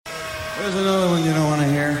There's another one you don't want to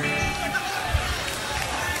hear.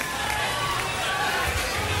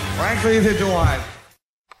 Frankly, either do I. 1,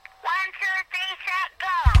 2, 3, set, go.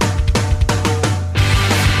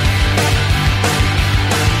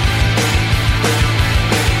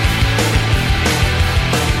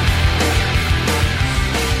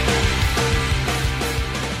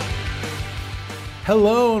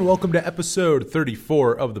 Hello and welcome to episode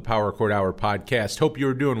 34 of the Power Chord Hour podcast. Hope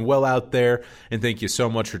you're doing well out there, and thank you so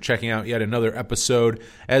much for checking out yet another episode.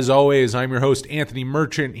 As always, I'm your host, Anthony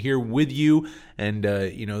Merchant, here with you, and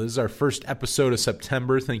this is our first episode of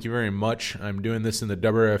September. Thank you very much. I'm doing this in the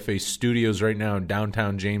WFA studios right now in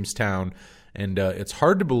downtown Jamestown, and it's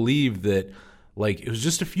hard to believe that it was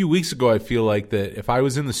just a few weeks ago, I feel like, that if I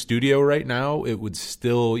was in the studio right now, it would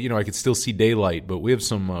still, I could still see daylight. But we have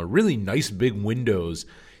some really nice big windows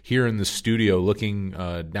here in the studio looking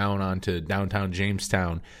down onto downtown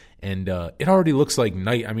Jamestown. And it already looks like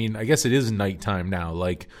night. I mean, I guess it is nighttime now.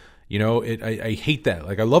 I hate that.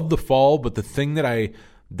 I love the fall, but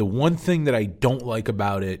the one thing that I don't like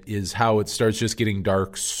about it is how it starts just getting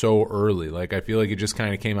dark so early. I feel like it just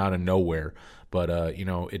kind of came out of nowhere. But,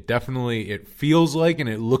 it feels like and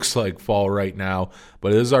it looks like fall right now.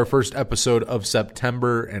 But it is our first episode of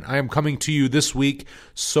September, and I am coming to you this week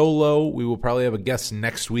solo. We will probably have a guest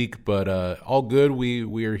next week, but all good.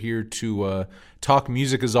 We are here to talk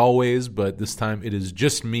music as always, but this time it is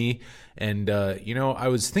just me. And, I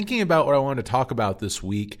was thinking about what I wanted to talk about this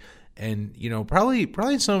week. And,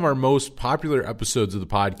 probably some of our most popular episodes of the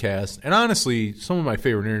podcast, and honestly, some of my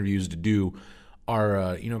favorite interviews to do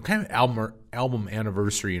are, kind of album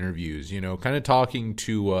anniversary interviews, kind of talking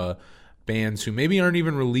to bands who maybe aren't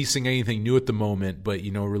even releasing anything new at the moment, but,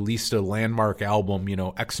 released a landmark album,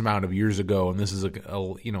 X amount of years ago, and this is a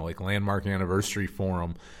landmark anniversary for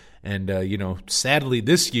them. And, sadly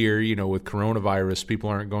this year, with coronavirus, people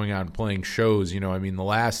aren't going out and playing shows,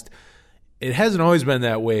 it hasn't always been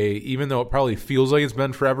that way, even though it probably feels like it's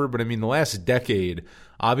been forever. But the last decade,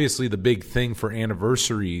 obviously the big thing for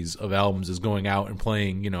anniversaries of albums is going out and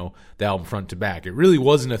playing, the album front to back. It really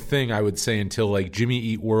wasn't a thing, I would say, until Jimmy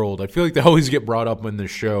Eat World. I feel like they always get brought up in this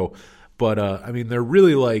show. But, they're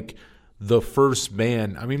really the first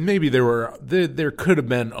band. Maybe there could have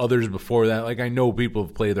been others before that. I know people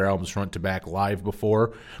have played their albums front to back live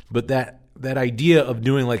before. But that idea of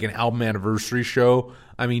doing an album anniversary show,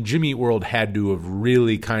 Jimmy Eat World had to have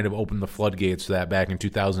really kind of opened the floodgates to that back in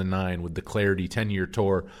 2009 with the Clarity 10-year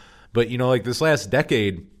tour. But, this last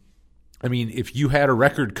decade, if you had a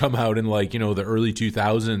record come out in the early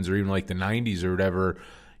 2000s or even the 90s or whatever,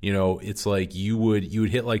 it's you would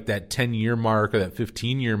hit that 10-year mark or that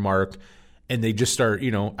 15-year mark, and they just start,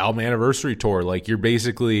 album anniversary tour. You're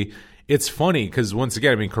basically, it's funny because once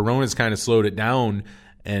again, Corona's kind of slowed it down.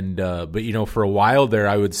 And but for a while there,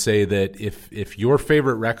 I would say that if your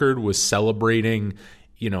favorite record was celebrating,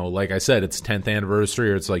 like I said, its 10th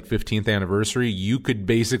anniversary or its 15th anniversary, you could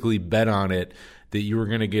basically bet on it that you were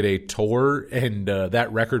going to get a tour, and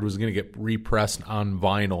that record was going to get repressed on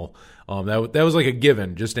vinyl. That was a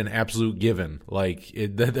given, just an absolute given.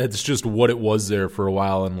 That's just what it was there for a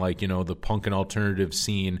while, and the punk and alternative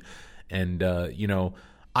scene. And I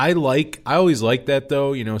always like that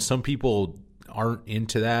though. Some people aren't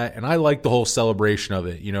into that, and I like the whole celebration of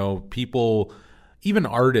it. People, even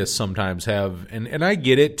artists, sometimes have, and I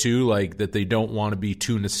get it too, that they don't want to be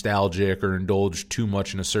too nostalgic or indulge too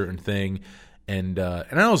much in a certain thing. And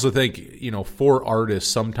I also think, for artists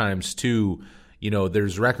sometimes too,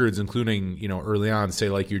 there's records, including, early on, say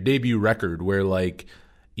your debut record where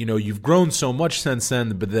you've grown so much since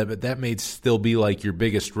then, but that may still be your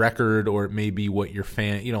biggest record, or it may be what your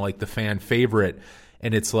fan, the fan favorite.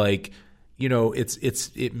 And it's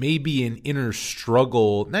it may be an inner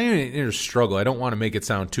struggle, not even an inner struggle. I don't want to make it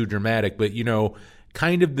sound too dramatic, but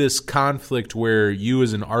kind of this conflict where you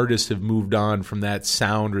as an artist have moved on from that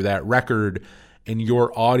sound or that record, and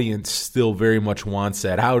your audience still very much wants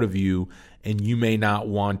that out of you, and you may not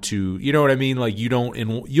want to, you know what I mean? You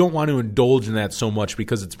don't want to indulge in that so much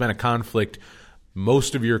because it's been a conflict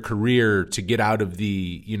most of your career to get out of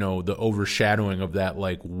the, the overshadowing of that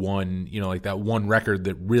one, that one record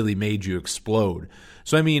that really made you explode.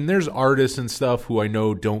 So, there's artists and stuff who I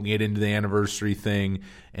know don't get into the anniversary thing,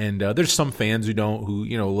 and there's some fans who don't, who,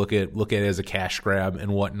 look at it as a cash grab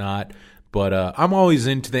and whatnot. But I'm always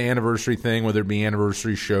into the anniversary thing, whether it be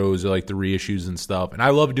anniversary shows or the reissues and stuff. And I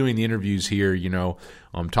love doing the interviews here,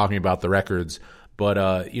 talking about the records. But,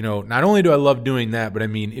 not only do I love doing that, but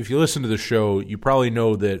if you listen to the show, you probably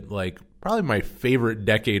know that, probably my favorite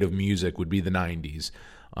decade of music would be the 90s.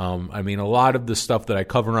 A lot of the stuff that I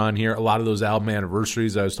cover on here, a lot of those album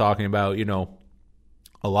anniversaries I was talking about,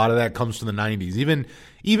 A lot of that comes from the 90s.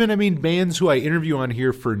 Even I mean, bands who I interview on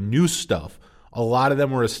here for new stuff, a lot of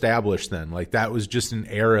them were established then. Like, that was just an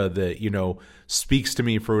era that, speaks to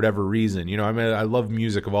me for whatever reason. I mean, I love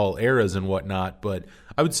music of all eras and whatnot, but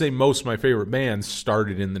I would say most of my favorite bands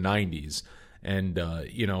started in the 90s. And,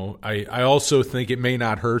 I also think it may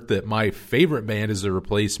not hurt that my favorite band is The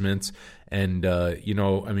Replacements. And,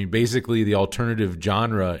 I mean, basically the alternative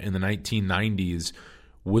genre in the 1990s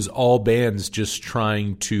was all bands just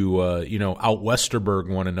trying to, out Westerberg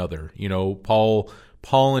one another.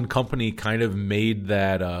 Paul and company kind of made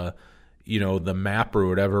that, the map or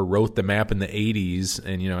whatever, wrote the map in the 80s.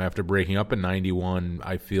 And, after breaking up in 91,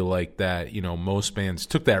 I feel like that, most bands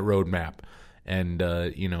took that road map. And,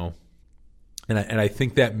 and I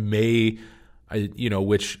think that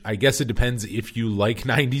which I guess it depends if you like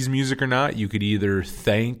 90s music or not. You could either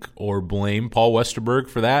thank or blame Paul Westerberg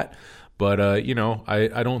for that. But,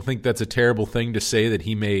 I don't think that's a terrible thing to say, that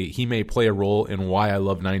he may play a role in why I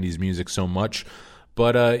love 90s music so much.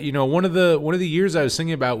 But, one of the years I was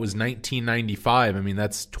thinking about was 1995. I mean,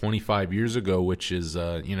 that's 25 years ago, which is,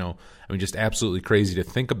 just absolutely crazy to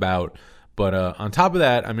think about. But on top of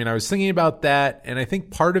that, I mean, I was thinking about that, and I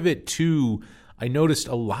think part of it, too, I noticed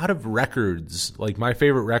a lot of records, like my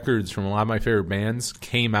favorite records from a lot of my favorite bands,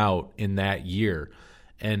 came out in that year.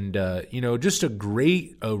 And, just a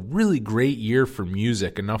really great year for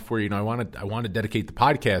music, enough where, I want to dedicate the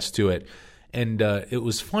podcast to it. And it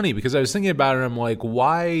was funny because I was thinking about it, and I'm like,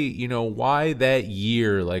 why that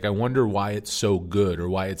year? Like, I wonder why it's so good, or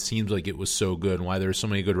why it seems like it was so good, and why there were so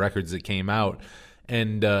many good records that came out.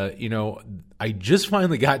 And, I just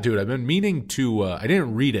finally got to it. I've been meaning to, I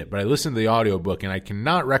didn't read it, but I listened to the audiobook, and I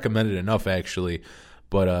cannot recommend it enough, actually.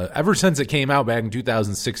 But ever since it came out back in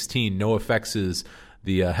 2016, NoFX's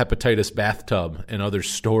The Hepatitis Bathtub and Other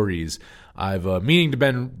Stories, I've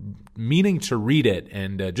meaning to read it,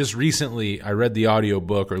 and just recently I read the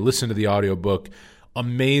audiobook, or listened to the audiobook.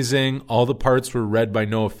 Amazing. All the parts were read by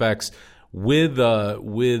NoFX with the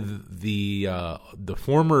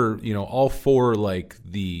former, all four, like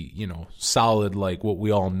the, solid, like what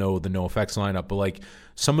we all know, the NoFX lineup, but like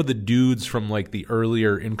some of the dudes from like the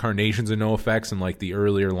earlier incarnations of NoFX and like the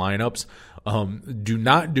earlier lineups do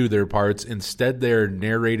not do their parts. Instead, they're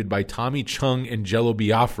narrated by Tommy Chung and Jello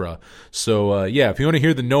Biafra. So, if you want to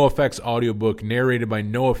hear the NoFX audiobook narrated by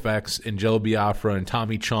NoFX and Jello Biafra and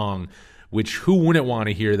Tommy Chung, which who wouldn't want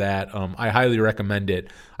to hear that? I highly recommend it.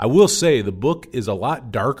 I will say the book is a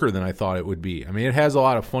lot darker than I thought it would be. I mean, it has a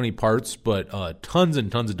lot of funny parts, but tons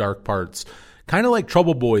and tons of dark parts. Kind of like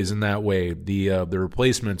Trouble Boys in that way. The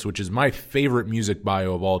Replacements, which is my favorite music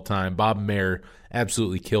bio of all time. Bob Mayer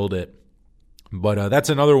absolutely killed it. But that's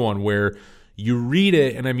another one where you read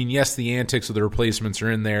it, and I mean, yes, the antics of the Replacements are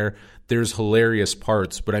in there. There's hilarious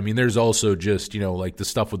parts, but I mean, there's also just, like the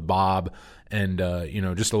stuff with Bob and,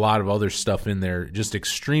 just a lot of other stuff in there, just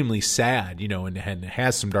extremely sad, and it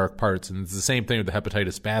has some dark parts. And it's the same thing with the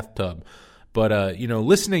Hepatitis Bathtub. But,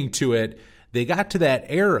 listening to it, they got to that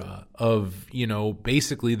era of,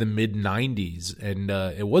 basically the mid-90s, and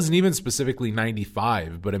it wasn't even specifically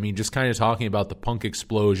 95, but I mean, just kind of talking about the punk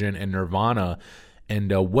explosion and Nirvana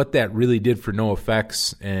and what that really did for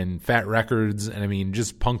NoFX and Fat Records, and I mean,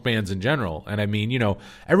 just punk bands in general. And I mean,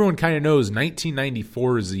 everyone kind of knows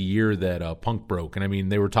 1994 is the year that punk broke, and I mean,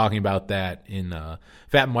 they were talking about that in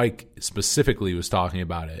Fat Mike specifically was talking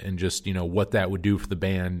about it, and just, what that would do for the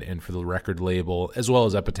band and for the record label, as well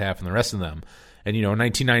as Epitaph and the rest of them. And, in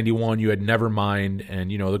 1991, you had Nevermind and,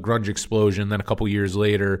 the grunge explosion. Then a couple years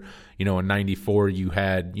later, in 94, you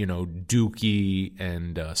had, Dookie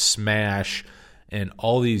and Smash, and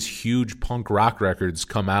all these huge punk rock records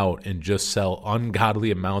come out and just sell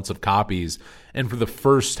ungodly amounts of copies. And for the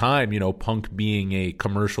first time, punk being a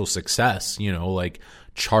commercial success, like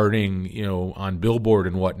charting, on Billboard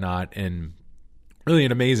and whatnot, and really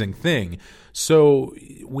an amazing thing. So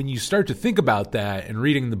when you start to think about that and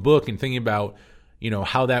reading the book and thinking about,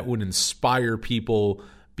 how that would inspire people,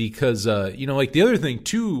 because, like the other thing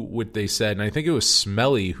too, what they said, and I think it was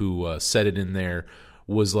Smelly who said it in there,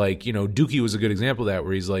 was like, Dookie was a good example of that,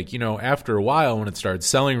 where he's like, after a while when it started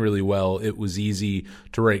selling really well, it was easy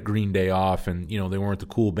to write Green Day off, and, they weren't the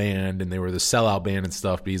cool band and they were the sellout band and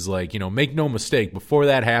stuff. But he's like, make no mistake, before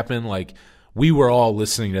that happened, like, we were all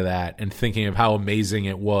listening to that and thinking of how amazing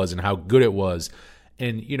it was and how good it was.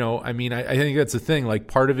 And, I mean, I think that's the thing. Like,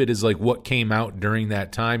 part of it is like what came out during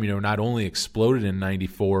that time, not only exploded in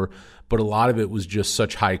 94, but a lot of it was just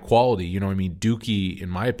such high quality. I mean, Dookie, in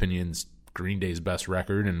my opinion, is Green Day's best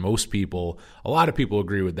record, and a lot of people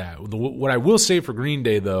agree with that. What I will say for Green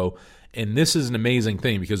Day, though, and this is an amazing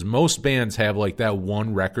thing because most bands have like that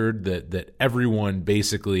one record that everyone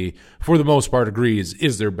basically, for the most part, agrees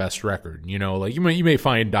is their best record. You know, like you may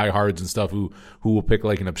find diehards and stuff who will pick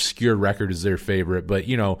like an obscure record as their favorite, but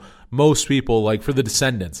you know, most people, like for the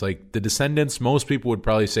Descendants, most people would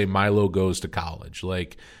probably say Milo Goes to College.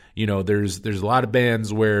 Like, you know, there's a lot of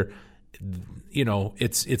bands where, you know,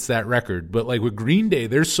 it's that record, but like with Green Day,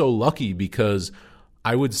 they're so lucky because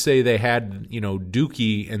I would say they had, you know,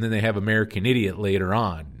 Dookie, and then they have American Idiot later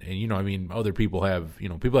on. And, you know, I mean, other people have, you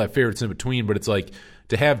know, people have favorites in between, but it's like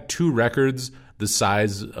to have two records the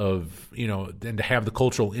size of, you know, and to have the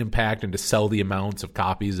cultural impact and to sell the amounts of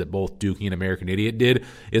copies that both Dookie and American Idiot did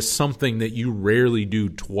is something that you rarely do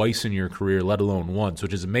twice in your career, let alone once,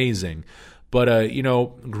 which is amazing. But, you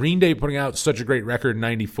know, Green Day putting out such a great record in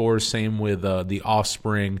 94, same with The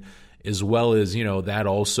Offspring, as well as, you know, that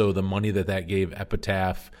also the money that gave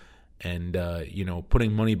Epitaph and, you know,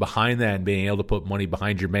 putting money behind that and being able to put money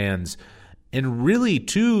behind your bands. And really,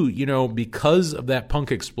 too, you know, because of that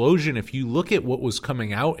punk explosion, if you look at what was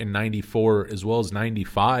coming out in 94 as well as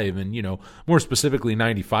 95, and, you know, more specifically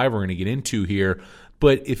 95 we're going to get into here,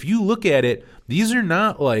 but if you look at it, these are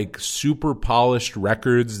not like super polished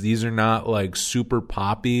records. These are not like super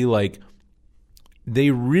poppy. Like they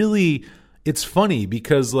really... It's funny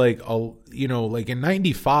because, like, you know, like in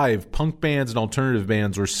 95, punk bands and alternative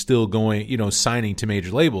bands were still going, you know, signing to major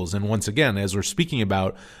labels. And once again, as we're speaking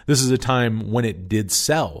about, this is a time when it did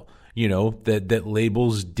sell, you know, that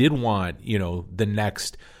labels did want, you know, the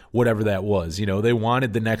next whatever that was. You know, they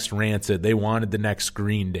wanted the next Rancid. They wanted the next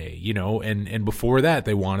Green Day, you know, and before that,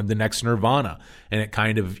 they wanted the next Nirvana. And it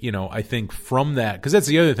kind of, you know, I think from that, because that's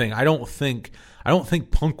the other thing. I don't think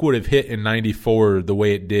punk would have hit in 94 the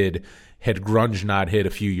way it did had grunge not hit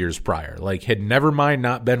a few years prior. Like, had Nevermind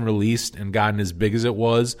not been released and gotten as big as it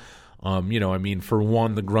was, you know, I mean, for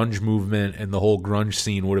one, the grunge movement and the whole grunge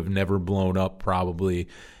scene would have never blown up probably.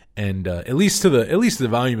 And at least to the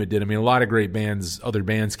volume it did. I mean, a lot of great bands, other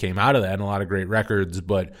bands came out of that and a lot of great records,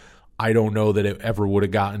 but I don't know that it ever would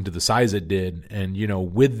have gotten to the size it did. And, you know,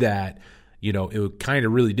 with that, you know, it kind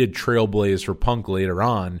of really did trailblaze for punk later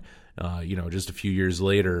on, you know, just a few years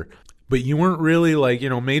later. But you weren't really like, you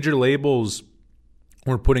know, major labels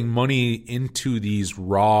were putting money into these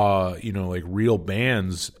raw, you know, like real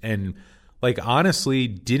bands and like honestly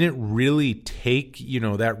didn't really take, you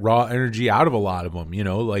know, that raw energy out of a lot of them, you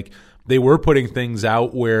know, like they were putting things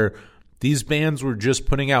out where these bands were just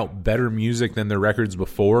putting out better music than their records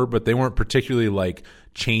before, but they weren't particularly like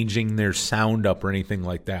changing their sound up or anything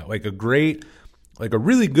like that. Like a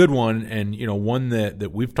really good one, and you know, one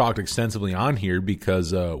that we've talked extensively on here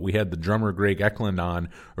because we had the drummer Greg Eklund on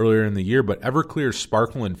earlier in the year. But Everclear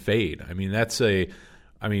Sparkle and Fade. I mean, that's a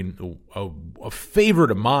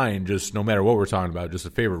favorite of mine. Just no matter what we're talking about, just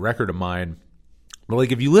a favorite record of mine. But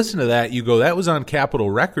like, if you listen to that, you go, that was on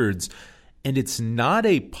Capitol Records, and it's not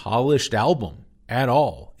a polished album at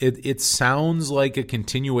all. It sounds like a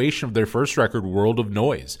continuation of their first record, World of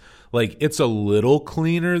Noise. Like, it's a little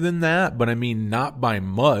cleaner than that, but I mean, not by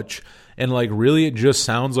much. And like, really, it just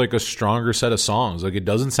sounds like a stronger set of songs. Like, it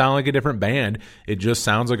doesn't sound like a different band. It just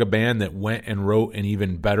sounds like a band that went and wrote an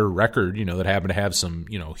even better record, you know, that happened to have some,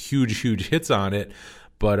 you know, huge hits on it.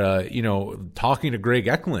 But, you know, talking to Greg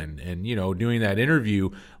Eklund and, you know, doing that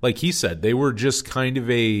interview, like he said, they were just kind of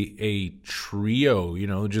a trio, you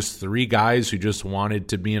know, just three guys who just wanted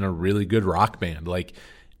to be in a really good rock band. Like,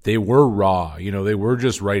 they were raw, you know, they were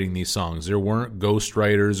just writing these songs. There weren't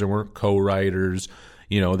ghostwriters, there weren't co-writers,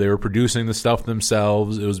 you know, they were producing the stuff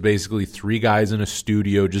themselves. It was basically three guys in a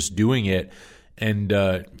studio just doing it. And,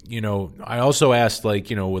 you know, I also asked, like,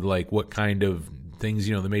 you know, with like what kind of things,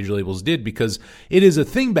 you know, the major labels did, because it is a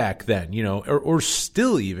thing back then, you know, or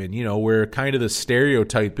still even, you know, where kind of the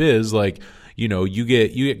stereotype is like, you know, you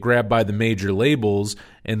get grabbed by the major labels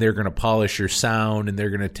and they're going to polish your sound and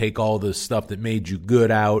they're going to take all the stuff that made you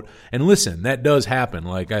good out. And listen, that does happen.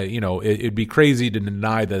 Like, you know, it'd be crazy to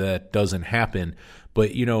deny that doesn't happen.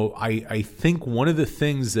 But, you know, I think one of the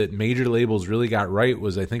things that major labels really got right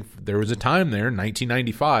was, I think there was a time there in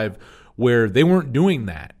 1995 where they weren't doing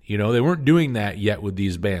that. You know, they weren't doing that yet with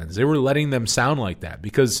these bands. They were letting them sound like that,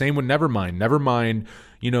 because same with Nevermind. Nevermind,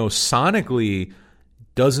 you know, sonically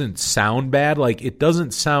doesn't sound bad. Like, it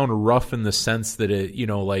doesn't sound rough in the sense that it, you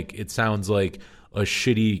know, like it sounds like a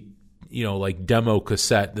shitty, you know, like demo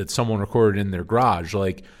cassette that someone recorded in their garage.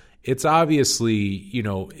 Like, it's obviously,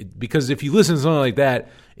 because if you listen to something like that,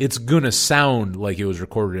 it's going to sound like it was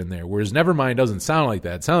recorded in there. Whereas Nevermind doesn't sound like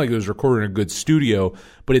that. It sounds like it was recorded in a good studio,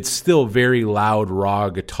 but it's still very loud, raw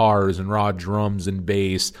guitars and raw drums and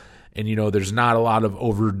bass. And, there's not a lot of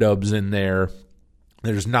overdubs in there.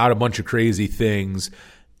 There's not a bunch of crazy things.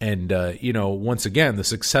 And, once again, the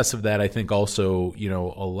success of that, I think also,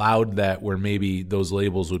 allowed that where maybe those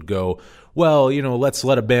labels would go, well, let's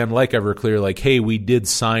let a band like Everclear, like, hey, we did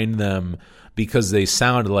sign them because they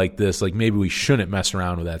sounded like this. Like, maybe we shouldn't mess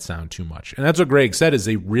around with that sound too much. And that's what Greg said, is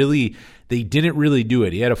they didn't really do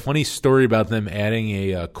it. He had a funny story about them adding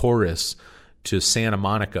a chorus to Santa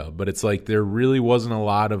Monica, but it's like there really wasn't a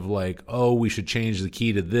lot of like, oh, we should change the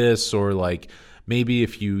key to this, or like, maybe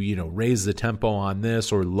if you raise the tempo on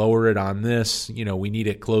this or lower it on this, we need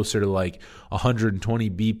it closer to like 120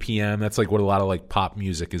 BPM. That's like what a lot of like pop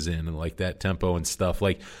music is in, and like that tempo and stuff.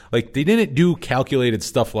 Like they didn't do calculated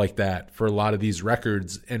stuff like that for a lot of these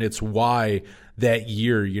records, and it's why that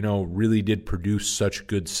year, really did produce such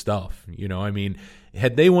good stuff.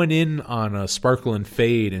 Had they went in on a Sparkle and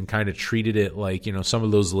Fade and kind of treated it like, some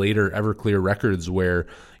of those later Everclear records where,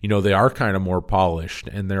 they are kind of more polished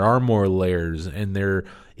and there are more layers, and it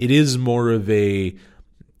is more of a,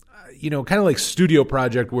 kind of like studio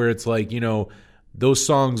project where it's like, those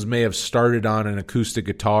songs may have started on an acoustic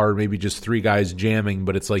guitar, maybe just three guys jamming,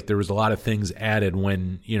 but it's like there was a lot of things added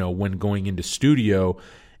when going into studio.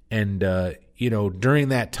 And, during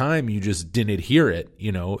that time, you just didn't hear it.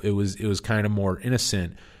 It was kind of more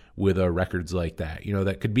innocent with records like that,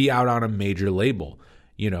 that could be out on a major label.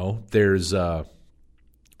 There's,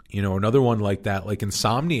 another one like that, like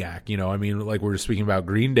Insomniac, like we were speaking about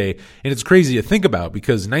Green Day. And it's crazy to think about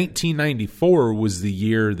because 1994 was the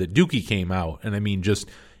year that Dookie came out. And just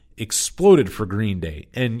exploded for Green Day.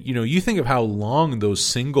 And, you think of how long those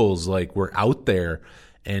singles like were out there.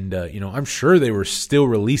 And, I'm sure they were still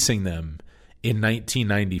releasing them in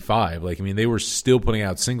 1995. They were still putting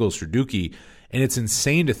out singles for Dookie. And it's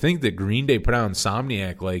insane to think that Green Day put out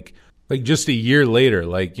Insomniac like just a year later.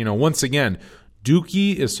 Once again,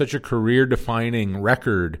 Dookie is such a career-defining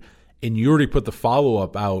record, and you already put the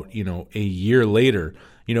follow-up out, a year later.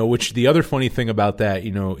 Which the other funny thing about that,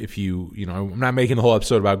 if I'm not making the whole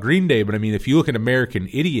episode about Green Day, but if you look at American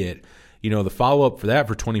Idiot, the follow-up for that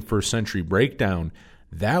for 21st Century Breakdown,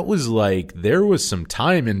 that was like, there was some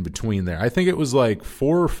time in between there. I think it was like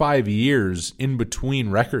 4 or 5 years in between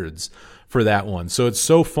records for that one. So it's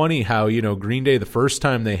so funny how, Green Day, the first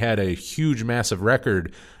time they had a huge, massive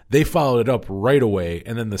record, they followed it up right away.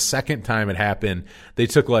 And then the second time it happened, they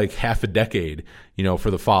took like half a decade,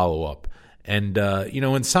 for the follow-up. And,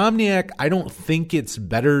 Insomniac, I don't think it's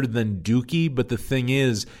better than Dookie, but the thing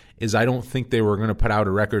is I don't think they were going to put out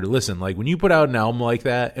a record. Listen, like when you put out an album like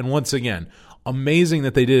that, and once again, amazing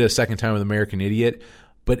that they did it a second time with American Idiot,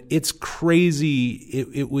 but it's crazy.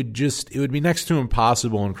 It would be next to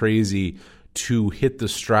impossible and crazy to hit the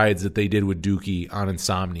strides that they did with Dookie on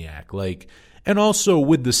Insomniac. And also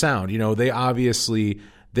with the sound, they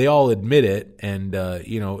all admit it, and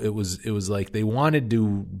it was like they wanted to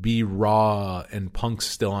be raw and punk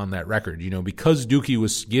still on that record, because Dookie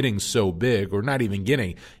was getting so big, or not even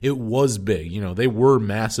getting, it was big, they were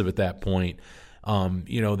massive at that point.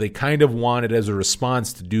 They kind of wanted, as a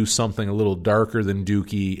response, to do something a little darker than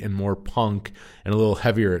Dookie and more punk and a little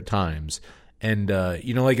heavier at times. And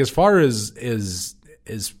as far as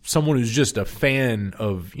someone who's just a fan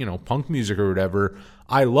of punk music or whatever,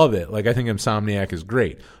 I love it. I think Insomniac is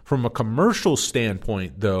great. From a commercial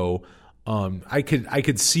standpoint, though, I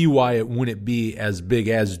could see why it wouldn't be as big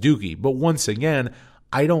as Dookie. But once again,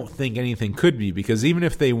 I don't think anything could be, because even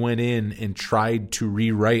if they went in and tried to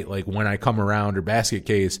rewrite like When I Come Around or Basket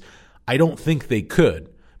Case, I don't think they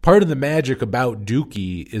could. Part of the magic about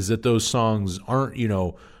Dookie is that those songs aren't,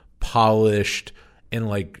 polished and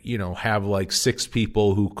have like 6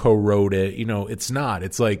 people who co-wrote it. It's not.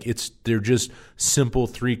 They're just simple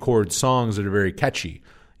 3-chord songs that are very catchy,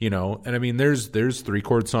 And there's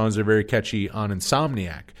 3-chord songs that are very catchy on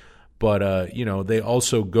Insomniac. But, they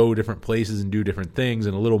also go different places and do different things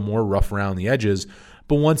and a little more rough around the edges.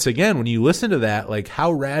 But once again, when you listen to that,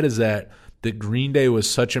 how rad is that Green Day was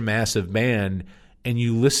such a massive band, and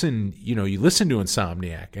you listen to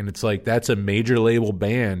Insomniac, and it's like that's a major label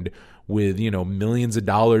band with, millions of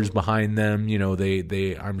dollars behind them.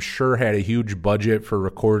 They I'm sure had a huge budget for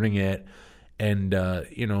recording it, and,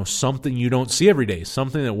 something you don't see every day,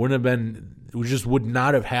 something that would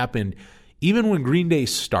not have happened even when Green Day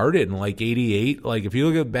started in 88. If you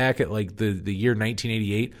look back at the year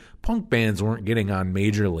 1988, punk bands weren't getting on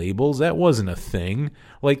major labels. That wasn't a thing.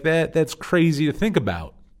 That's crazy to think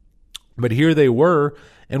about. But here they were,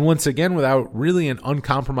 And once again, without really an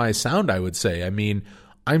uncompromised sound, I would say. I mean,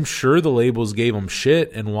 I'm sure the labels gave them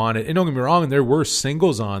shit and wanted, and don't get me wrong, there were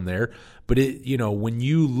singles on there, but when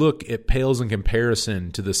you look, it pales in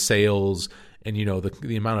comparison to the sales and,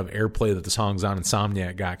 the amount of airplay that the songs on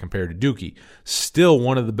Insomniac got compared to Dookie. Still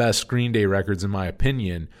one of the best Green Day records, in my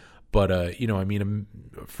opinion. But,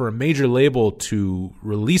 for a major label to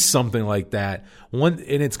release something like that,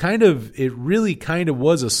 it really kind of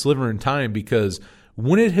was a sliver in time, because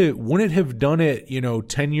wouldn't it have done it,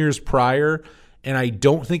 10 years prior? And I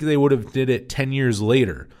don't think they would have did it 10 years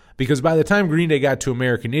later, because by the time Green Day got to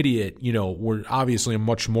American Idiot, we're obviously a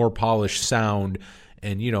much more polished sound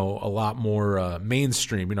and, a lot more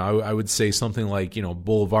mainstream. I would say something like,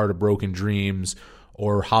 Boulevard of Broken Dreams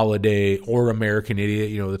or Holiday or American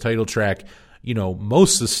Idiot, the title track.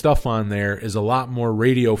 Most of the stuff on there is a lot more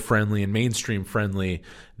radio friendly and mainstream friendly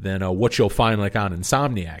than what you'll find like on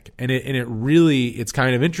Insomniac. And it really, it's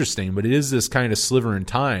kind of interesting, but it is this kind of sliver in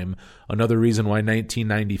time. Another reason why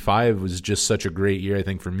 1995 was just such a great year, I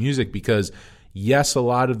think, for music, because yes, a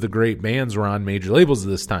lot of the great bands were on major labels at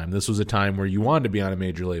this time. This was a time where you wanted to be on a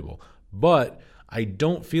major label, but I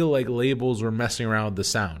don't feel like labels were messing around with the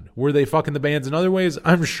sound. Were they fucking the bands in other ways?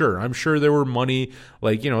 I'm sure there were money,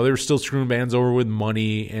 they were still screwing bands over with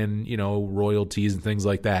money and, royalties and things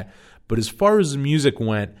like that. But as far as the music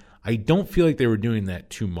went, I don't feel like they were doing that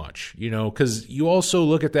too much, because you also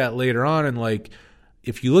look at that later on, and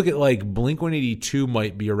if you look at Blink-182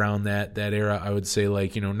 might be around that era, I would say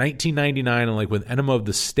 1999, and with Enema of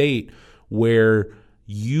the State, where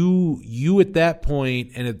you at that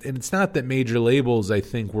point, and it's not that major labels, I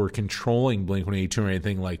think, were controlling Blink-182 or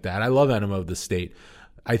anything like that. I love Enema of the State.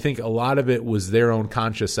 I think a lot of it was their own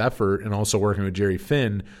conscious effort, and also working with Jerry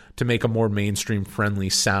Finn to make a more mainstream friendly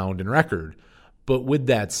sound and record. But with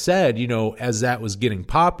that said, as that was getting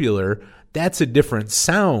popular, that's a different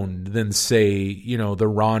sound than, say, the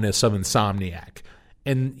rawness of Insomniac.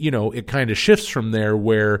 And, it kind of shifts from there,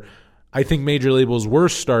 where I think major labels were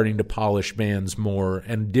starting to polish bands more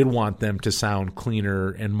and did want them to sound cleaner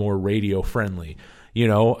and more radio friendly.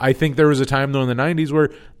 I think there was a time though in the 90s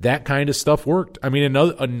where that kind of stuff worked. I mean,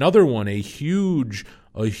 another one, a huge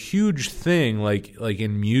thing like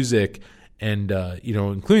in music, and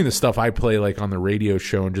including the stuff I play on the radio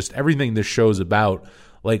show and just everything this show's about.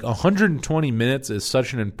 120 minutes is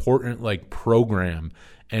such an important program.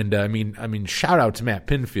 And I mean, shout out to Matt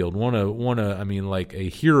Pinfield, a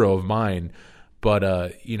hero of mine. But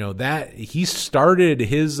that he started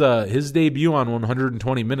his debut on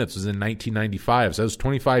 120 Minutes was in 1995. So that was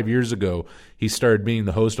 25 years ago. He started being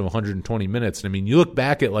the host of 120 Minutes. And I mean, you look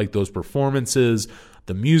back at those performances,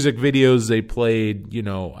 the music videos they played.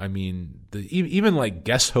 Even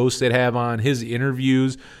guest hosts they'd have on, his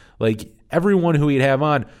interviews, everyone who he'd have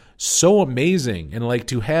on. So amazing. And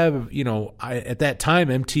to have, at that time,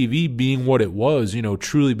 MTV being what it was,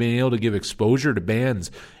 truly being able to give exposure to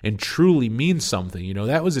bands and truly mean something.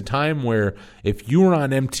 That was a time where if you were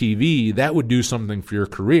on MTV, that would do something for your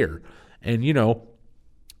career. And,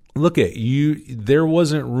 look at you, there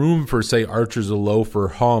wasn't room for, say, Archers of Loaf or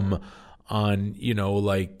Hum on,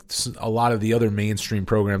 a lot of the other mainstream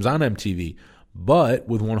programs on MTV. But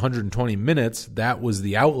with 120 Minutes, that was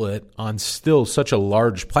the outlet on still such a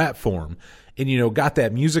large platform, and, got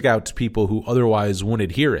that music out to people who otherwise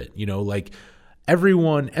wouldn't hear it.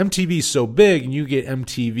 Everyone, MTV's so big, and you get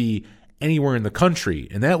MTV anywhere in the country.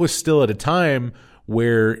 And that was still at a time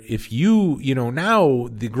where if now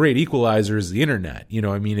the great equalizer is the internet.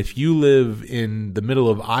 If you live in the middle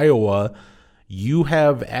of Iowa, you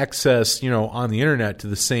have access, on the internet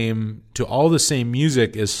to all the same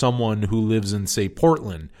music as someone who lives in, say,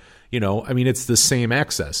 Portland. It's the same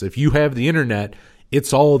access. If you have the internet,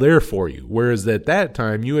 it's all there for you. Whereas at that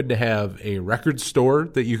time, you had to have a record store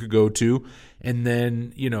that you could go to. And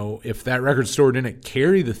then, if that record store didn't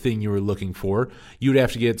carry the thing you were looking for, you'd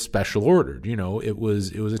have to get special ordered. It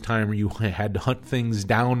was a time where you had to hunt things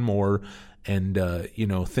down more and,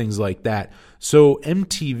 things like that. So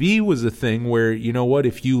MTV was a thing where,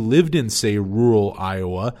 if you lived in, say, rural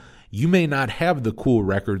Iowa, you may not have the cool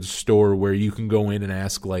record store where you can go in and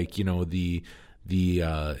ask, the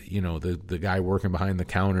guy working behind the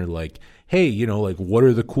counter, hey, what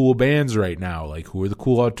are the cool bands right now? Who are the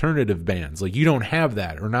cool alternative bands? You don't have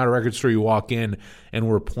that, or not a record store you walk in and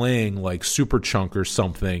we're playing Superchunk or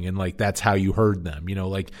something, and that's how you heard them,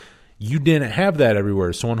 you didn't have that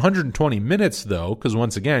everywhere. So 120 Minutes, though, because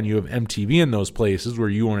once again, you have MTV in those places where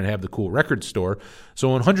you want to have the cool record store. So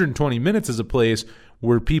 120 Minutes is a place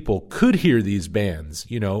where people could hear these bands,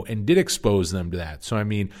 and did expose them to that. So,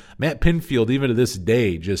 Matt Pinfield, even to this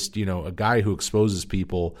day, just, a guy who exposes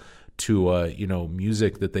people to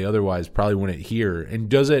music that they otherwise probably wouldn't hear, and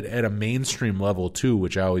does it at a mainstream level too,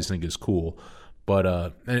 which I always think is cool. But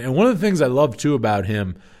and one of the things I love too about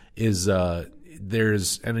him is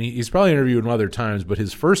he's probably interviewed him other times, but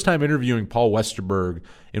his first time interviewing Paul Westerberg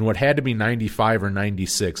in what had to be 95 or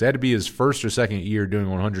 96, it had to be his first or second year doing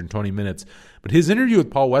 120 minutes. But his interview with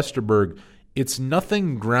Paul Westerberg, it's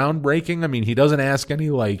nothing groundbreaking. I mean, he doesn't ask any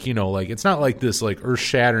it's not like this like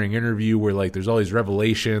earth-shattering interview where like there's all these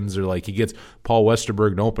revelations or like he gets Paul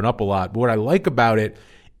Westerberg to open up a lot. But what I like about it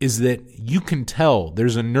is that you can tell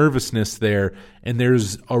there's a nervousness there and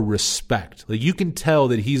there's a respect. Like you can tell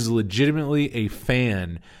that he's legitimately a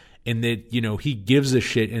fan and that, he gives a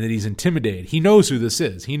shit and that he's intimidated. He knows who this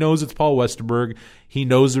is. He knows it's Paul Westerberg. He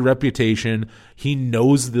knows the reputation. He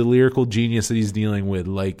knows the lyrical genius that he's dealing with.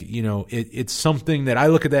 Like, it's something that I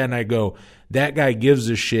look at that and I go, that guy gives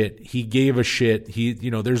a shit. He gave a shit. He,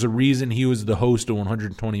 there's a reason he was the host of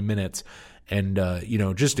 120 Minutes. And,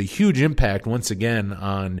 just a huge impact once again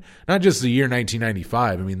on not just the year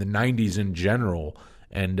 1995, I mean, the 90s in general.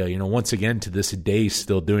 And, once again, to this day,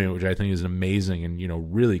 still doing it, which I think is amazing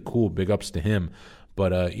and, really cool. Big ups to him.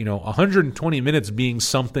 But, 120 minutes being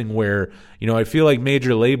something where, I feel like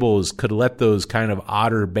major labels could let those kind of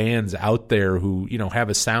odder bands out there who, have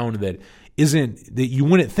a sound that you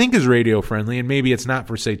wouldn't think is radio friendly, and maybe it's not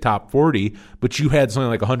for, say, top 40, but you had something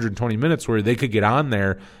like 120 minutes where they could get on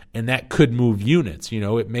there and that could move units.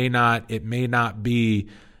 It may not be,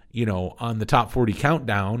 on the top 40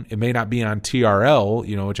 countdown. It may not be on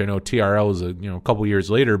TRL, which I know TRL is a couple years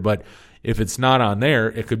later, but if it's not on there,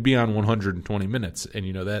 it could be on 120 minutes.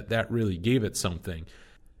 And, that really gave it something.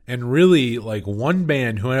 And really, like, one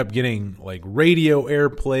band who ended up getting, like, radio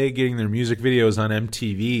airplay, getting their music videos on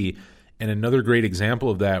MTV, and another great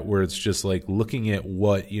example of that where it's just, like, looking at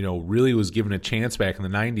what, really was given a chance back in the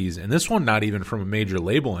 90s. And this one not even from a major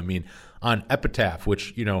label. I mean, on Epitaph,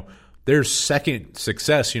 which, their second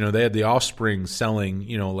success, they had the Offspring selling,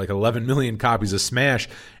 like 11 million copies of Smash.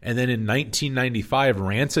 And then in 1995,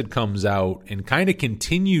 Rancid comes out and kind of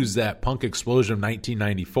continues that punk explosion of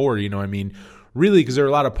 1994. Really, because there are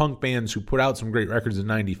a lot of punk bands who put out some great records in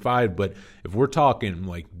 95. But if we're talking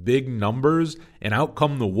like big numbers, and Out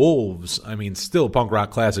Come the Wolves, I mean, still a punk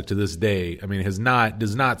rock classic to this day. I mean, does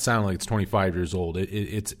not sound like it's 25 years old.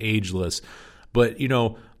 It's ageless. But,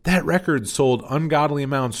 that record sold ungodly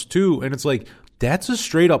amounts too, and it's like that's a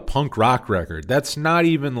straight up punk rock record. That's not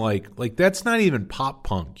even like that's not even pop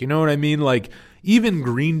punk. You know what I mean? Like even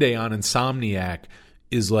Green Day on Insomniac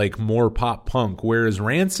is like more pop punk, whereas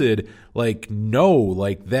Rancid, like no,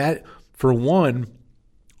 like that for one.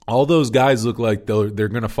 All those guys look like they're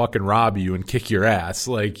gonna fucking rob you and kick your ass.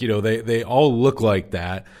 Like they all look like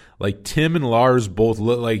that. Like Tim and Lars both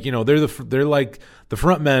look like they're like the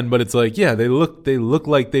front men, but it's like they look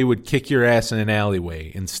like they would kick your ass in an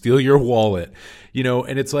alleyway and steal your wallet,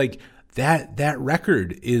 and it's like that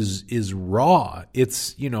record is raw.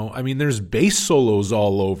 It's there's bass solos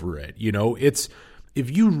all over it. It's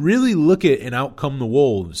if you really look at an Out Come the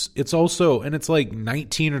Wolves, it's also and it's like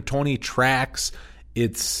 19 or 20 tracks.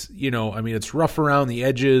 It's it's rough around the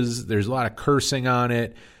edges. There's a lot of cursing on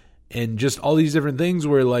it. And just all these different things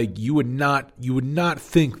where like you would not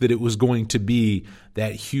think that it was going to be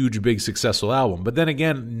that huge, big, successful album. But then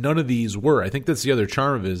again, none of these were. I think that's the other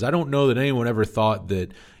charm of it is I don't know that anyone ever thought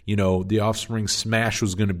that, the Offspring Smash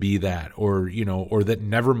was going to be that or that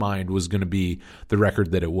Nevermind was going to be the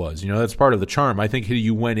record that it was. That's part of the charm. I think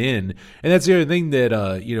you went in, and that's the other thing that,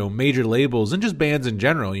 major labels and just bands in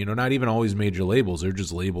general, not even always major labels. They're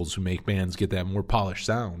just labels who make bands get that more polished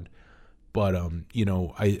sound. But,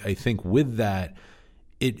 I think with that,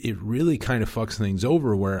 it really kind of fucks things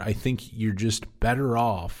over where I think you're just better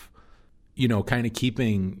off, kind of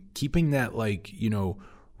keeping that like,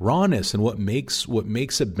 rawness and what makes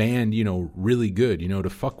a band, really good, to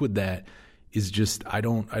fuck with that is just, I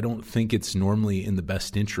don't think it's normally in the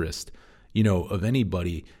best interest, of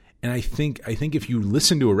anybody. And I think if you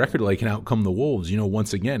listen to a record like an Out Come the Wolves,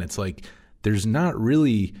 once again, it's like, there's not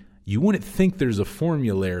really, you wouldn't think there's a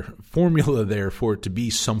formula there for it to be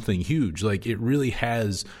something huge. Like it really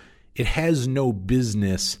has no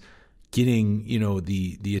business getting,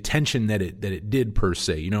 the attention that it did per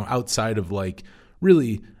se, outside of like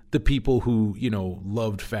really the people who,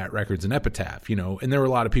 loved Fat Records and Epitaph, and there were a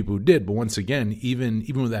lot of people who did. But once again, even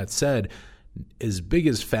with that said, as big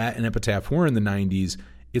as Fat and Epitaph were in the 90s,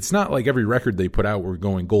 it's not like every record they put out were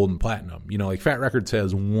going gold and platinum. Like Fat Records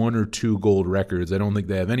has 1 or 2 gold records. I don't think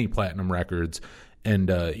they have any platinum records. And,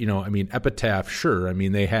 Epitaph, sure.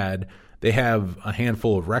 They had they have a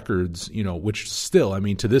handful of records, which still, I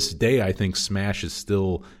mean, to this day, I think Smash is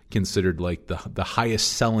still considered like the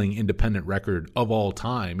highest selling independent record of all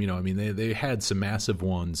time. I mean, they had some massive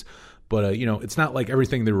ones, but it's not like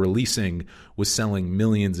everything they're releasing was selling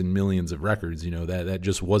millions and millions of records. That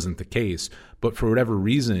just wasn't the case. But for whatever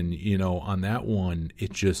reason, on that one,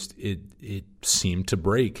 it seemed to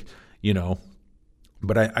break.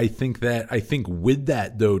 But I think with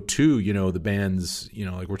that though too, the bands,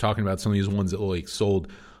 like we're talking about some of these ones that like sold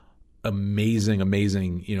amazing,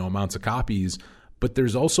 amounts of copies. But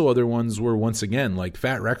there's also other ones where, once again, like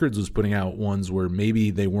Fat Records was putting out ones where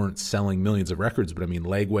maybe they weren't selling millions of records, but I mean,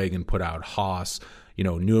 Lagwagon put out Haas,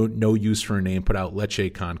 No Use for a Name put out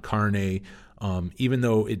Leche Con Carne. Even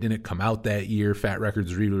though it didn't come out that year, Fat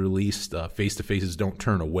Records re-released Face to Faces Don't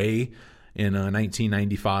Turn Away in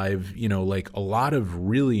 1995. Like a lot of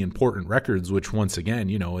really important records, which once again,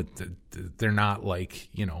 they're not like,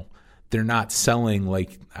 they're not selling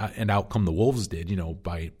like an Out Come the Wolves did,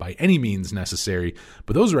 by any means necessary.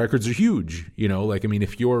 But those records are huge, like, I mean,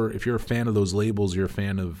 if you're a fan of those labels, you're a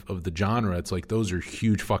fan of the genre, it's like those are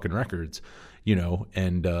huge fucking records,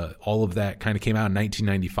 and all of that kind of came out in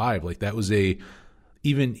 1995. Like that was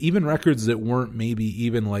even records that weren't maybe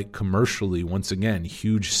even like commercially, once again,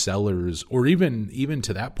 huge sellers, or even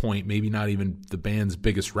to that point, maybe not even the band's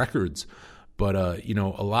biggest records. But, a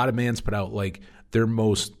lot of bands put out like their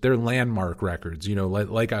landmark records,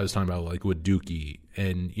 like I was talking about, like with Dookie,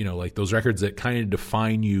 and, like those records that kind of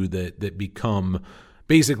define you, that become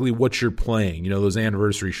basically what you're playing, those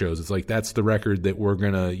anniversary shows. It's like, that's the record that we're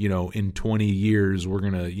going to, in 20 years, we're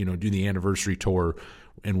going to, do the anniversary tour,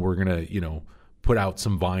 and we're going to, put out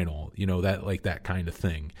some vinyl, that like that kind of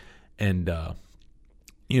thing. And,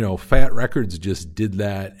 Fat Records just did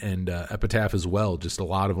that, and Epitaph as well. Just a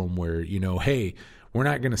lot of them where, hey, we're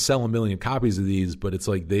not going to sell 1 million copies of these, but it's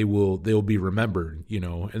like they'll be remembered,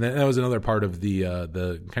 And that was another part of the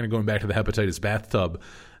kind of going back to the hepatitis bathtub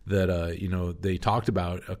that they talked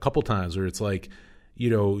about a couple times, where it's like,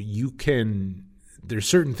 there's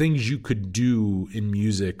certain things you could do in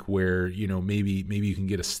music where, maybe you can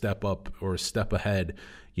get a step up or a step ahead,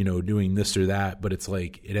 doing this or that, but it's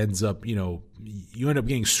like it ends up, you end up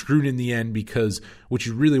getting screwed in the end, because what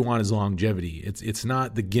you really want is longevity. It's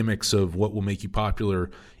not the gimmicks of what will make you popular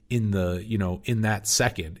in in that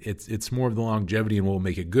second. It's more of the longevity and what will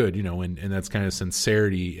make it good, and that's kind of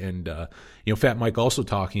sincerity. And Fat Mike also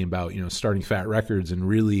talking about, starting Fat Records and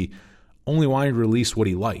really only wanting to release what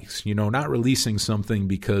he likes, not releasing something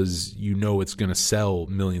because it's going to sell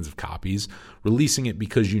millions of copies, releasing it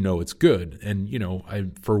because it's good. And,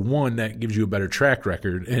 for one, that gives you a better track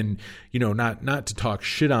record. And, not to talk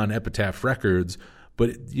shit on Epitaph Records,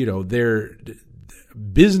 but, they're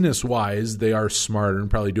business-wise, they are smarter and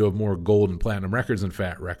probably do have more gold and platinum records than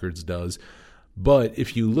Fat Records does. But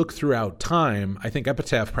if you look throughout time, I think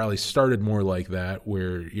Epitaph probably started more like that,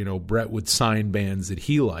 where, Brett would sign bands that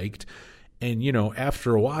he liked. And,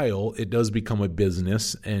 after a while, it does become a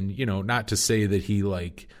business. And, not to say that he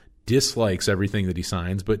like dislikes everything that he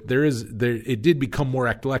signs, but it did become more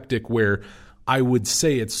eclectic, where I would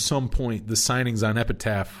say at some point the signings on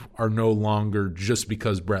Epitaph are no longer just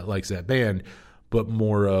because Brett likes that band, but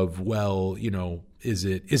more of, well, is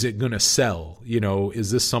it going to sell? Is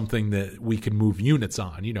this something that we can move units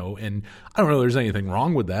on? And I don't know if there's anything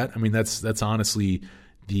wrong with that. I mean, that's honestly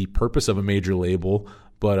the purpose of a major label.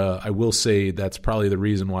 But I will say that's probably the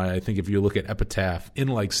reason why I think if you look at Epitaph in,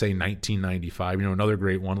 like, say, 1995, another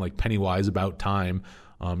great one like Pennywise, About Time,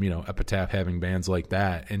 Epitaph having bands like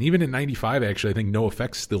that. And even in 95, actually, I think No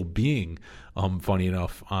Effects still being, funny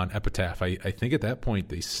enough, on Epitaph. I think at that point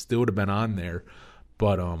they still would have been on there.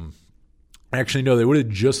 But actually, no, they would have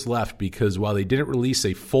just left, because while they didn't release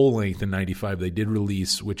a full length in 95, they did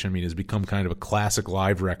release, which I mean has become kind of a classic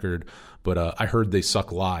live record, but I Heard They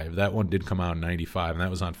Suck Live. That one did come out in 95, and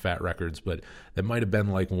that was on Fat Records, but that might have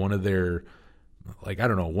been like one of their, like, I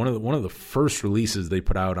don't know, one of the first releases they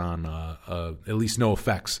put out on at least No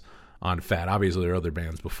Effects on Fat. Obviously there are other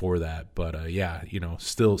bands before that, but yeah,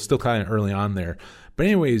 still kind of early on there. But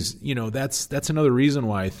anyways, that's another reason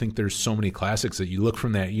why I think there's so many classics that you look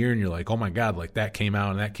from that year and you're like, oh my God, like that came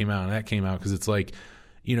out and that came out and that came out. Because it's like,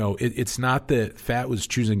 it's not that Fat was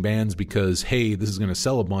choosing bands because, hey, this is going to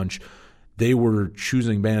sell a bunch. They were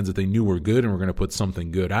choosing bands that they knew were good and were going to put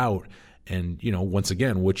something good out. And, once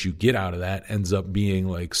again, what you get out of that ends up being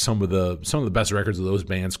like some of the best records of those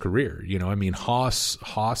bands' career. I mean,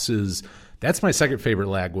 Haas is, that's my second favorite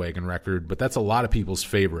Lagwagon record, but that's a lot of people's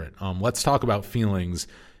favorite. Let's Talk About Feelings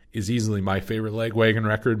is easily my favorite Lagwagon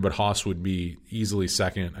record, but Haas would be easily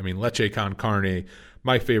second. I mean, Leche Con Carne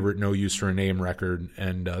my favorite No Use for a Name record.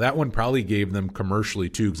 And that one probably gave them commercially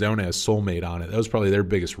too, because that one has Soulmate on it. That was probably their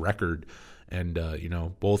biggest record. And,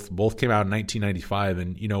 both came out in 1995.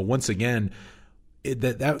 And, once again,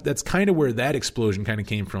 that's kind of where that explosion kind of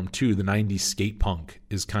came from too. The 90s skate punk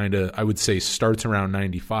is kind of, I would say, starts around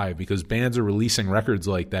 95, because bands are releasing records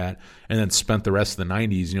like that and then spent the rest of the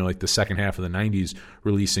 90s, like the second half of the 90s,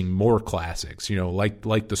 releasing more classics,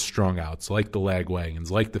 like the Strung Outs, like the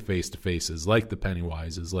Lagwagons, like the Face to Faces, like the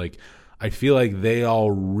Pennywises. Like, I feel like they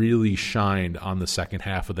all really shined on the second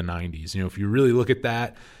half of the 90s. If you really look at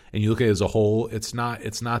that and you look at it as a whole, it's not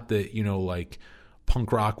that, like,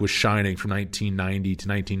 punk rock was shining from 1990 to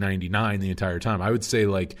 1999 the entire time. I would say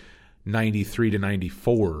like 93 to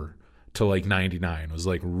 94 to like 99 was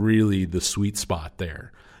like really the sweet spot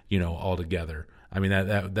there, altogether. I mean,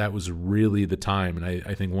 that was really the time. And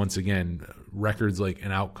I think, once again, records like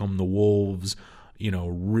And Out Come the Wolves,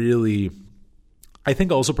 really, I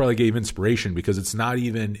think also probably gave inspiration, because it's not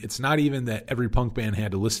even that every punk band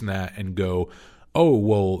had to listen to that and go, oh,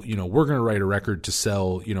 well, we're going to write a record to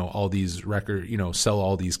sell, all these sell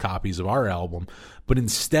all these copies of our album. But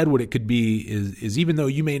instead, what it could be is even though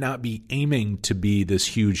you may not be aiming to be this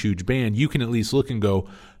huge band, you can at least look and go,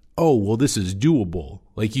 oh, well, this is doable.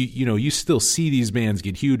 Like, you still see these bands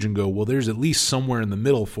get huge and go, well, there's at least somewhere in the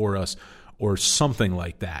middle for us, or something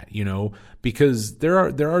like that, because there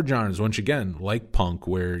are genres, once again, like punk,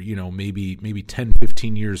 where, maybe 10,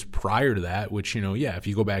 15 years prior to that, which, if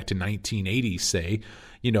you go back to 1980, say,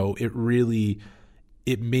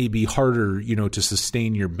 it may be harder, to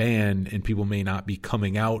sustain your band, and people may not be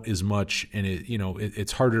coming out as much, and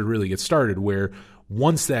it's harder to really get started, where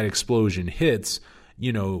once that explosion hits,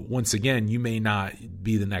 once again, you may not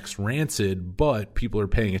be the next Rancid, but people are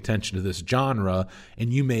paying attention to this genre,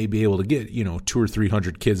 and you may be able to get, 200 or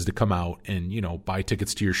 300 kids to come out and, buy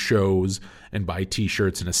tickets to your shows and buy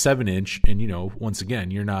t-shirts and a 7-inch. And, once again,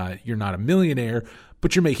 you're not a millionaire,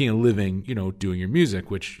 but you're making a living, doing your music,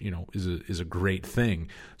 which, is a great thing.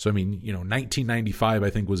 So, I mean, 1995, I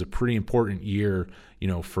think, was a pretty important year,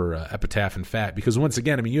 for Epitaph and Fat, because once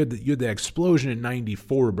again, I mean, you had the explosion in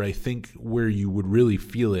 94, but I think where you would really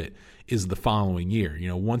feel it is the following year,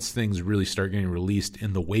 once things really start getting released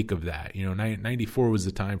in the wake of that. 94 was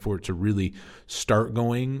the time for it to really start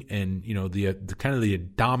going, and, the kind of the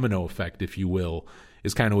domino effect, if you will,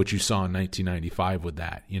 is kind of what you saw in 1995 with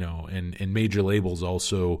that, and major labels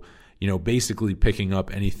also, basically picking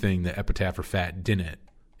up anything that Epitaph or Fat didn't.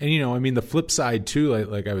 And, I mean, the flip side too,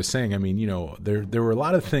 like I was saying, I mean, there were a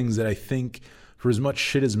lot of things that I think, for as much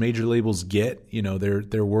shit as major labels get,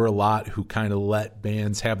 there were a lot who kind of let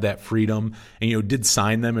bands have that freedom and, did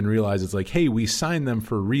sign them and realize it's like, hey, we signed them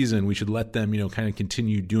for a reason. We should let them, kind of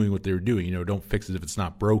continue doing what they're doing, don't fix it if it's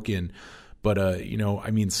not broken. But, I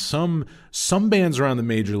mean, some bands around the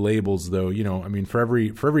major labels, though, I mean, for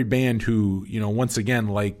every band who, once again,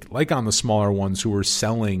 like on the smaller ones who were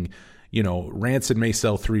selling, Rancid may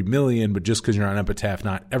sell 3 million, but just because you're on Epitaph,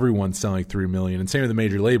 not everyone's selling 3 million. And same with the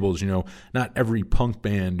major labels, not every punk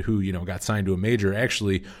band who, got signed to a major,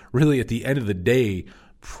 actually, really at the end of the day,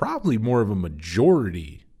 probably more of a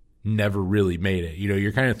majority never really made it.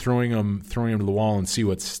 You're kind of throwing them to the wall and see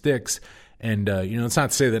what sticks. And, it's not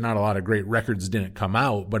to say that not a lot of great records didn't come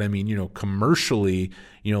out, but I mean, commercially,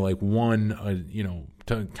 like one,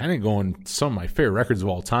 kind of going some of my favorite records of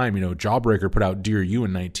all time, Jawbreaker put out Dear You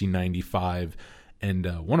in 1995, and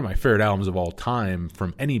one of my favorite albums of all time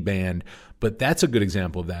from any band. But that's a good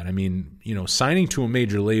example of that. I mean, signing to a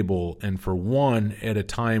major label, and for one, at a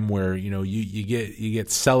time where, you get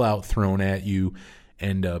sellout thrown at you,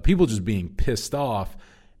 and people just being pissed off,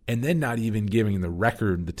 and then not even giving the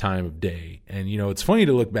record the time of day. And, it's funny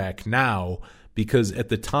to look back now, because at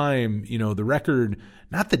the time, the record,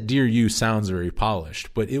 not that Dear You sounds very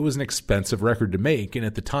polished, but it was an expensive record to make. And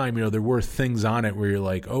at the time, there were things on it where you're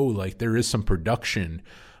like, oh, like there is some production,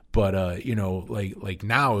 but, like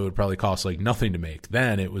now it would probably cost like nothing to make.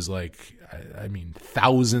 Then it was like, I mean,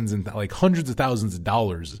 thousands and like hundreds of thousands of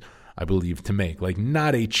dollars, I believe, to make. Like,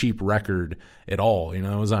 not a cheap record at all. It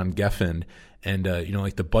was on Geffen. And,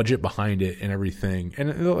 like the budget behind it and everything.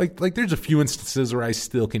 And like there's a few instances where I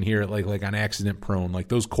still can hear it, like on Accident Prone, like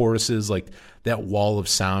those choruses, like that wall of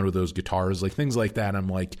sound with those guitars, like things like that. I'm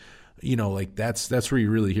like, like that's where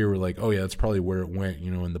you really hear, we're like, oh yeah, that's probably where it went,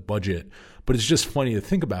 in the budget. But it's just funny to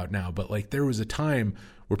think about now. But like there was a time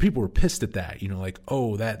where people were pissed at that, like,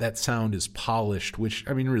 oh, that sound is polished, which,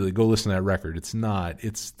 I mean, really, go listen to that record.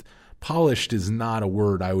 It's polished is not a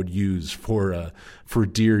word I would use for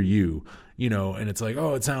Dear You. And it's like,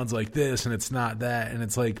 oh, it sounds like this and it's not that. And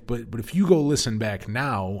it's like, but if you go listen back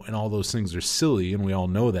now, and all those things are silly, and we all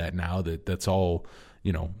know that now, that's all,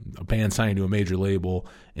 a band signing to a major label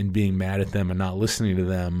and being mad at them and not listening to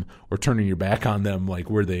them or turning your back on them, like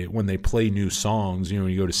when they play new songs, when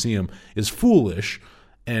you go to see them, is foolish.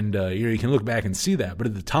 And you can look back and see that, but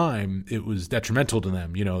at the time it was detrimental to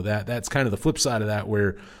them. That's kind of the flip side of that,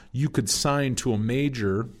 where you could sign to a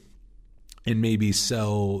major and maybe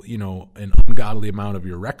sell an ungodly amount of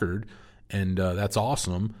your record, and that's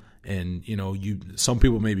awesome. And some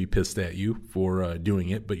people may be pissed at you for doing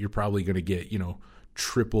it, but you're probably going to get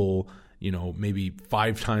triple, maybe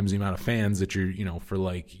 5 times the amount of fans that you're for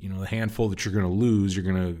the handful that you're going to lose, you're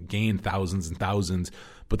going to gain thousands and thousands.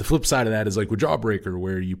 But the flip side of that is like with Jawbreaker,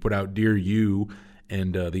 where you put out Dear You,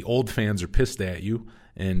 and the old fans are pissed at you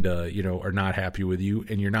and are not happy with you,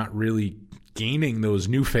 and you're not really gaining those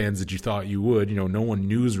new fans that you thought you would. No one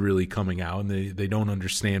new's really coming out, and they don't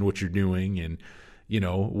understand what you're doing. And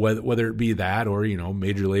whether it be that or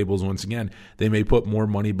major labels, once again, they may put more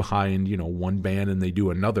money behind one band than they do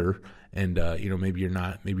another, and maybe you're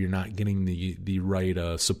not getting the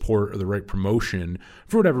right support or the right promotion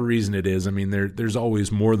for whatever reason it is. I mean, there's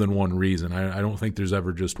always more than one reason. I don't think there's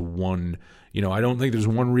ever just one. I don't think there's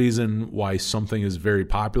one reason why something is very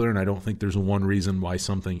popular, and I don't think there's one reason why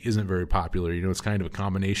something isn't very popular. It's kind of a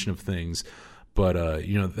combination of things. But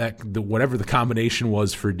whatever the combination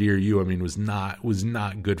was for Dear You, I mean, was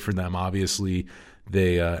not good for them. Obviously,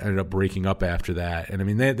 they ended up breaking up after that, and I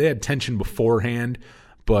mean they had tension beforehand,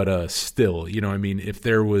 but still, I mean, if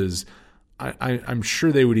there was, I'm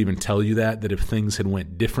sure they would even tell you that if things had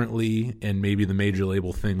went differently and maybe the major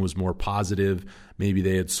label thing was more positive, maybe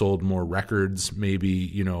they had sold more records,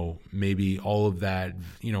 maybe maybe all of that,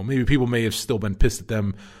 maybe people may have still been pissed at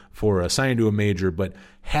them for signing to a major, but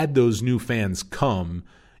had those new fans come,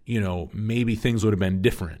 maybe things would have been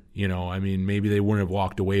different. I mean, maybe they wouldn't have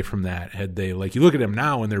walked away from that had they, like, you look at them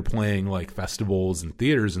now and they're playing like festivals and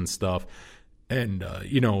theaters and stuff. And,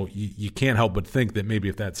 you can't help but think that maybe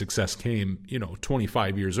if that success came,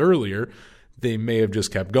 25 years earlier, they may have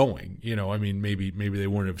just kept going. I mean, maybe they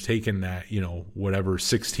wouldn't have taken that, whatever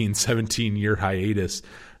 16, 17 year hiatus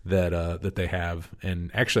that they have.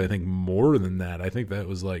 And actually, I think more than that. I think that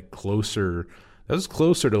was closer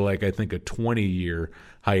to like, I think a 20-year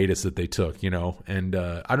hiatus that they took, and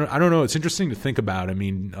I don't know. It's interesting to think about. I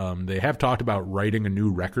mean, they have talked about writing a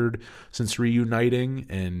new record since reuniting,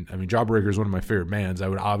 and I mean, Jawbreaker is one of my favorite bands. I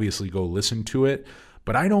would obviously go listen to it,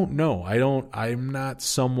 but I don't know. I'm not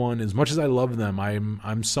someone, as much as I love them,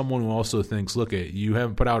 I'm someone who also thinks, look, you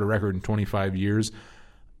haven't put out a record in 25 years.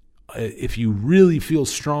 If you really feel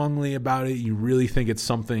strongly about it, you really think it's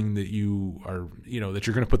something that you are, that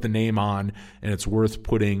you're going to put the name on and it's worth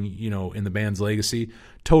putting, in the band's legacy,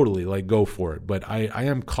 totally, go for it. But I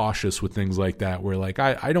am cautious with things like that, where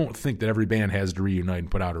I don't think that every band has to reunite and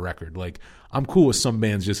put out a record. I'm cool with some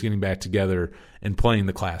bands just getting back together and playing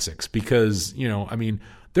the classics because, I mean,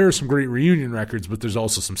 there are some great reunion records, but there's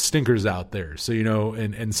also some stinkers out there. So,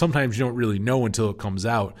 and sometimes you don't really know until it comes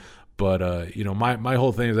out. But, my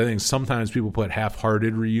whole thing is I think sometimes people put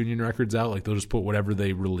half-hearted reunion records out. They'll just put whatever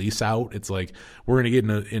they release out. It's like, we're going to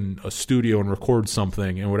get in a studio and record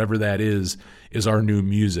something, and whatever that is our new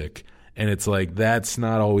music. And it's like, that's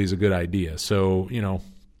not always a good idea. So,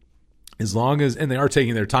 as long as, and they are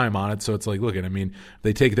taking their time on it. So it's like, look, I mean,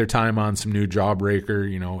 they take their time on some new Jawbreaker,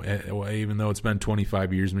 even though it's been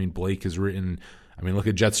 25 years. I mean, Blake has written, look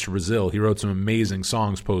at Jets to Brazil. He wrote some amazing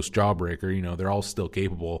songs post Jawbreaker. They're all still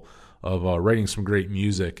capable of writing some great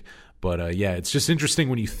music. But yeah, it's just interesting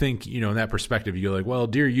when you think, in that perspective, you're like, well,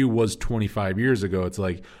 Dear You was 25 years ago. It's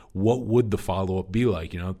like, what would the follow-up be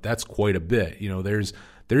like? That's quite a bit.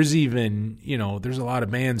 There's even, there's a lot of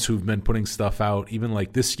bands who've been putting stuff out, even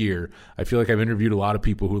like this year. I feel like I've interviewed a lot of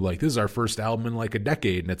people who this is our first album in like a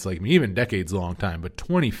decade. And it's like, even decade's a long time, but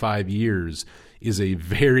 25 years is a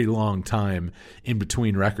very long time in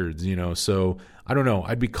between records, so I don't know.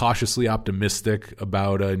 I'd be cautiously optimistic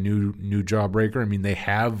about a new Jawbreaker. I mean, they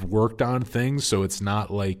have worked on things, so it's not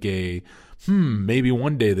like maybe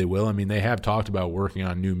one day they will. I mean, they have talked about working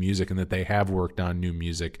on new music and that they have worked on new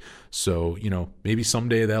music. So, maybe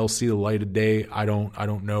someday they'll see the light of day. I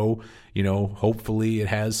don't know. Hopefully it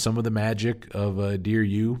has some of the magic of Dear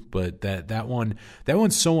You, but that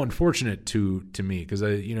one's so unfortunate to me because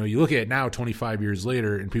you look at it now 25 years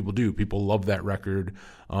later and people love that record.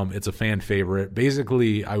 It's a fan favorite.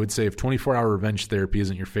 Basically, I would say if 24-Hour Revenge Therapy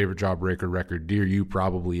isn't your favorite Jawbreaker record, Dear You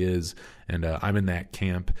probably is, and I'm in that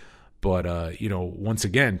camp. But, once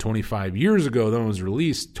again, 25 years ago, that was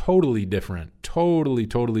released, totally different, totally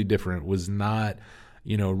different, was not,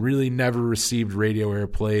 really never received radio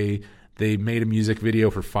airplay They made a music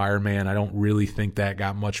video for Fireman. I don't really think that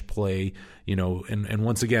got much play, and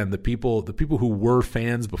once again, the people who were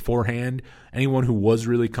fans beforehand, anyone who was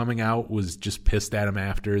really coming out was just pissed at him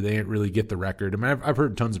after. They didn't really get the record. I mean, I've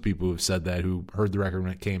heard tons of people who have said that, who heard the record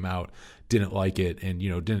when it came out, didn't like it, and,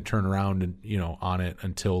 didn't turn around and, on it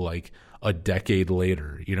until like a decade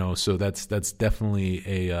later, so that's definitely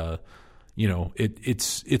a,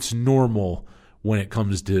 it's normal when it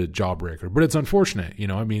comes to Jawbreaker, but it's unfortunate,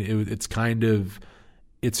 I mean,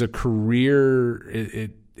 it's a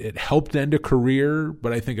career. It helped end a career,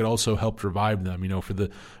 but I think it also helped revive them,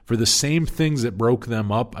 for the same things that broke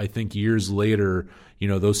them up. I think years later,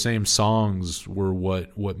 those same songs were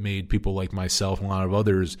what made people like myself and a lot of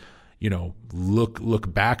others,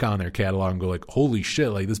 look back on their catalog and go like, holy shit,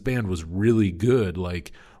 like this band was really good.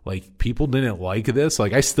 Like people didn't like this.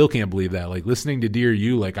 Like, I still can't believe that. Like, listening to Dear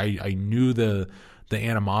You, like I knew the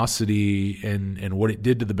animosity and what it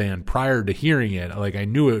did to the band prior to hearing it. Like, I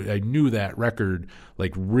knew that record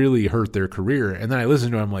like really hurt their career. And then I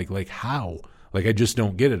listened to it, I'm like how? Like, I just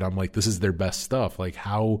don't get it. I'm like, this is their best stuff. Like,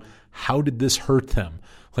 how did this hurt them?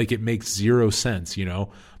 Like, it makes zero sense,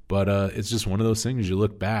 but it's just one of those things. You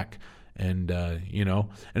look back and and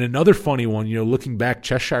another funny one, looking back,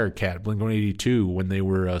 Cheshire Cat, Blink-182, when they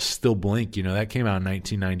were still Blink, that came out in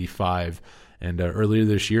 1995. And earlier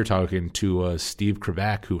this year, talking to Steve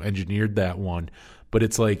Kravac, who engineered that one. But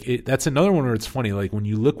it's like, that's another one where it's funny. Like, when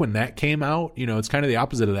you look when that came out, it's kind of the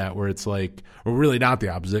opposite of that, where it's like, or really not the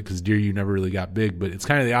opposite, because Dear You never really got big, but it's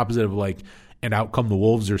kind of the opposite of like And Out Come the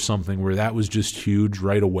Wolves or something, where that was just huge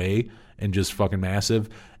right away and just fucking massive.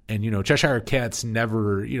 And, Cheshire Cat's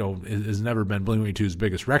never, has never been Blink-182's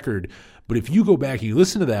biggest record. But if you go back and you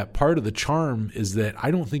listen to that, part of the charm is that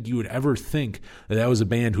I don't think you would ever think that was a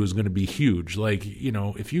band who was going to be huge. Like,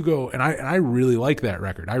 if you go, and I really like that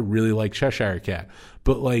record. I really like Cheshire Cat.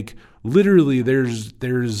 But like, literally, there's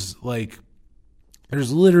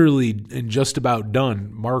literally, in Just About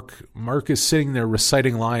Done, Mark is sitting there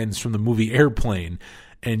reciting lines from the movie Airplane.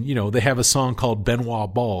 And, they have a song called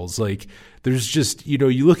Benoit Balls. Like, there's just, you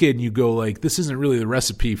look at it and you go like, this isn't really the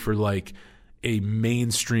recipe for like a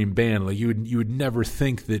mainstream band. Like, you would never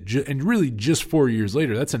think that, and really just 4 years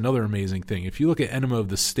later, that's another amazing thing. If you look at Enema of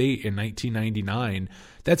the State in 1999,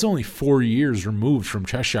 that's only 4 years removed from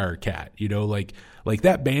Cheshire Cat, like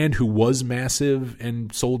that band who was massive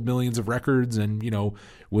and sold millions of records and,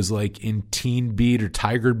 was like in Teen Beat or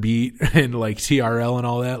Tiger Beat and like TRL and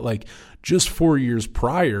all that, like just 4 years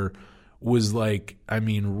prior was like, I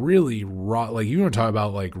mean, really raw. Like, you want to talk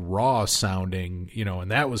about like raw sounding,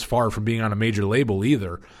 and that was far from being on a major label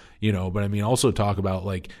either, but I mean, also talk about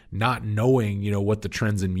like not knowing, what the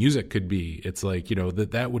trends in music could be. It's like,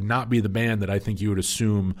 that would not be the band that I think you would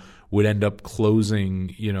assume would end up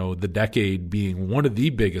closing, the decade, being one of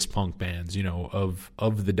the biggest punk bands,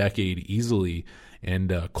 of the decade easily,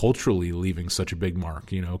 and culturally leaving such a big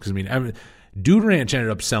mark, because I mean, Dude Ranch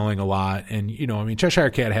ended up selling a lot, and Cheshire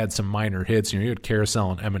Cat had some minor hits. You had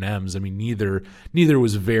Carousel and M&M's. I mean, neither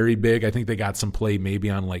was very big. I think they got some play maybe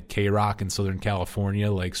on like K-Rock in Southern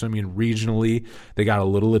California. Like, so I mean, regionally they got a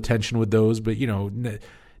little attention with those, but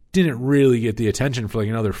didn't really get the attention for like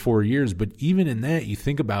another 4 years. But even in that, you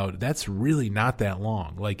think about, that's really not that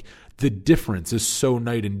long. Like, the difference is so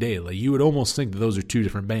night and day. Like, you would almost think that those are two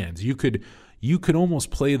different bands. You could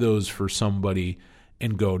almost play those for somebody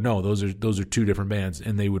and go, no, those are two different bands,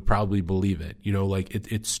 and they would probably believe it. Like,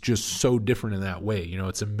 it's just so different in that way.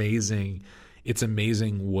 It's amazing. It's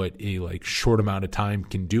amazing what a like short amount of time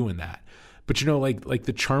can do in that. But like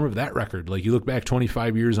the charm of that record, like you look back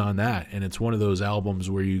 25 years on that, and it's one of those albums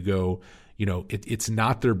where you go, it's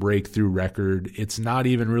not their breakthrough record. It's not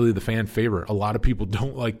even really the fan favorite. A lot of people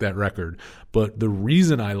don't like that record. But the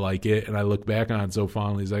reason I like it, and I look back on it so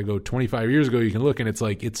fondly, is I go 25 years ago, you can look, and it's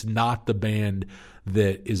like, it's not the band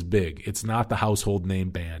that is big. It's not the household name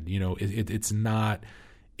band. It's not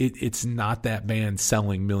that band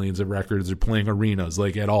selling millions of records or playing arenas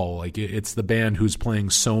like at all. Like, it's the band who's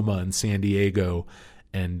playing Soma in San Diego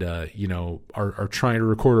and are trying to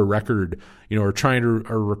record a record, or trying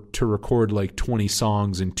to record like 20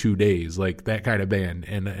 songs in 2 days, like that kind of band.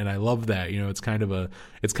 And I love that. It's kind of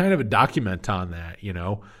a document on that,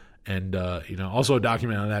 and also a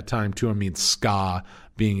document on that time too. I mean, ska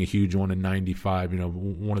being a huge one in 95,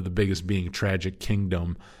 one of the biggest being Tragic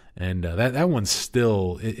Kingdom. And that one's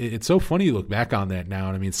still, it's so funny you look back on that now.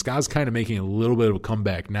 And I mean, ska's kind of making a little bit of a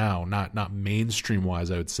comeback now, not mainstream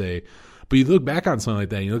wise, I would say. But you look back on something like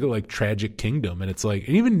that, and you look at like Tragic Kingdom, and it's like,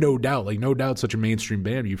 and even No Doubt, like No Doubt's such a mainstream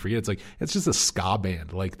band, you forget it's like, it's just a ska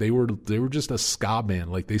band. Like they were just a ska band.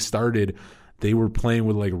 Like they started they were playing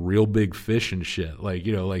with like Real Big Fish and shit, like,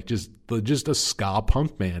 you know, like just a ska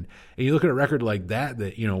punk band. And you look at a record like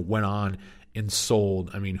that, you know, went on and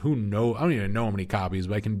sold, I mean, I don't even know how many copies,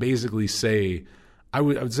 but I can basically say, I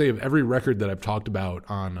would say of every record that I've talked about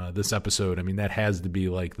on this episode, I mean, that has to be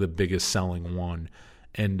like the biggest selling one.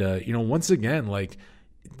 And, you know, once again, like,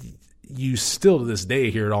 you still to this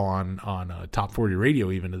day hear it all on Top 40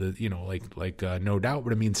 radio, even to the, you know, like No Doubt.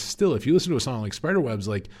 But I mean, still, if you listen to a song like Spiderwebs,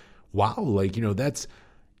 like, wow, like, you know,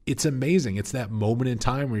 it's amazing. It's that moment in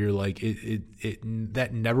time where you're like,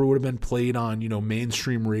 that never would have been played on, you know,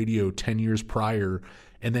 mainstream radio 10 years prior.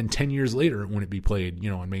 And then 10 years later, it wouldn't be played, you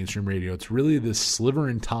know, on mainstream radio. It's really this sliver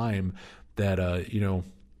in time that, you know,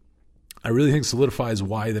 I really think solidifies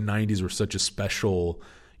why the 90s were such a special,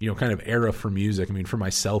 you know, kind of era for music. I mean, for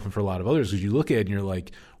myself and for a lot of others, because you look at it and you're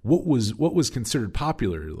like, what was considered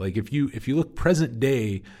popular? Like if you look present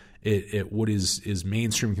day at what is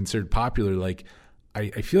mainstream considered popular, like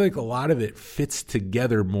I feel like a lot of it fits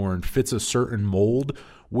together more and fits a certain mold.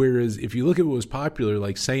 Whereas if you look at what was popular,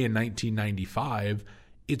 like say in 1995,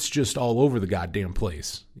 it's just all over the goddamn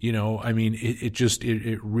place. You know, I mean,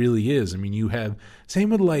 it really is. I mean, you have, same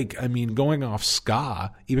with like, I mean, going off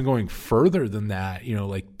ska, even going further than that, you know,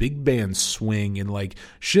 like big band swing and like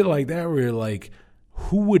shit like that, where you're like,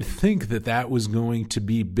 who would think that was going to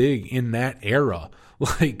be big in that era?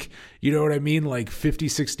 Like, you know what I mean? Like 50,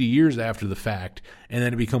 60 years after the fact, and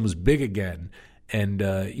then it becomes big again. And,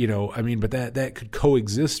 you know, I mean, but that could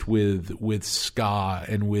coexist with ska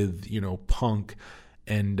and with, you know, punk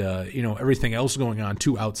and, you know, everything else going on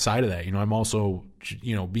too outside of that. You know, I'm also,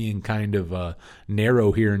 you know, being kind of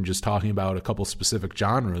narrow here and just talking about a couple specific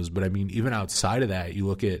genres. But I mean, even outside of that, you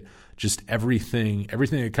look at just everything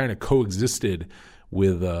that kind of coexisted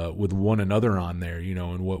with one another on there, you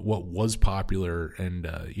know, and what was popular and,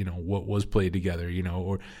 you know, what was played together, you know,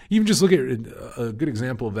 or even just look at a good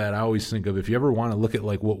example of that. I always think of, if you ever want to look at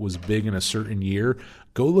like what was big in a certain year,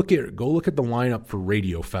 go look at the lineup for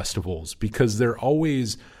radio festivals, because they're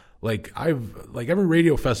always like, every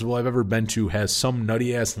radio festival I've ever been to has some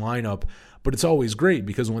nutty ass lineup, but it's always great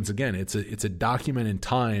because once again, it's a document in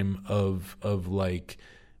time of like,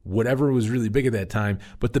 whatever was really big at that time,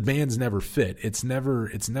 but the bands never fit. It's never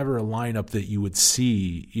a lineup that you would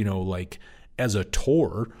see, you know, like as a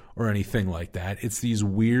tour or anything like that. It's these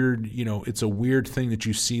weird, you know, it's a weird thing that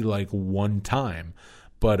you see like one time.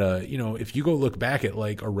 But, you know, if you go look back at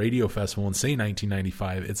like a radio festival and say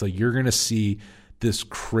 1995, it's like you're going to see this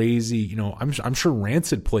crazy, you know, I'm sure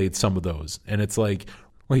Rancid played some of those, and it's like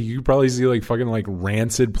you probably see like fucking like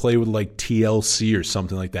Rancid play with like TLC or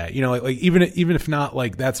something like that. You know, like even if not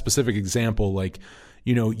like that specific example, like,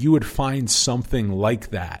 you know, you would find something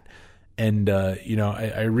like that. And, you know,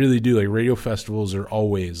 I really do, like, radio festivals are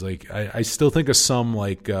always like, I still think of some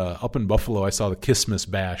like up in Buffalo, I saw the Christmas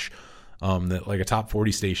Bash that like a top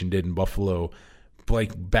 40 station did in Buffalo,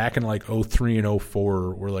 like back in like 03 and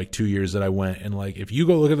 04 were like 2 years that I went. And like, if you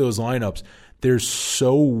go look at those lineups, they're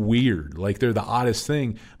so weird. Like they're the oddest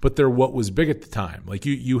thing, but they're what was big at the time. Like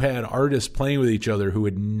you had artists playing with each other who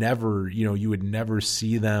would never, you know, you would never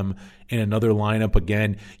see them in another lineup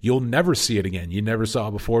again. You'll never see it again. You never saw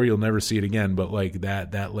it before. You'll never see it again. But like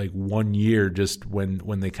that like 1 year, just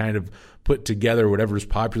when they kind of put together whatever's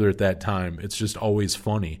popular at that time, it's just always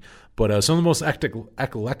funny. But some of the most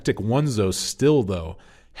eclectic ones though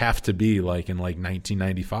have to be like in like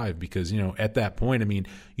 1995, because, you know, at that point, I mean,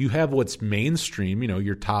 you have what's mainstream, you know,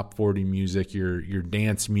 your top 40 music, your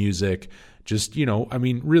dance music, just, you know, I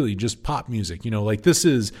mean, really just pop music, you know, like this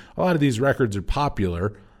is, a lot of these records are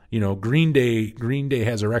popular, you know, Green Day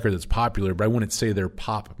has a record that's popular, but I wouldn't say they're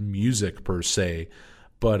pop music per se.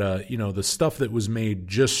 But, you know, the stuff that was made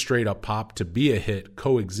just straight up pop to be a hit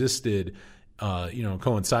coexisted, you know,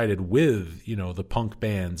 coincided with, you know, the punk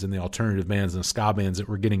bands and the alternative bands and the ska bands that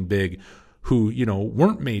were getting big, who, you know,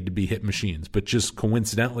 weren't made to be hit machines, but just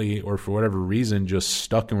coincidentally or for whatever reason just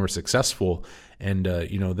stuck and were successful. And,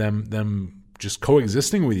 you know, them just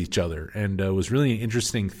coexisting with each other. And it was really an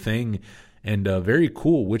interesting thing and very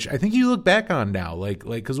cool, which I think you look back on now, like,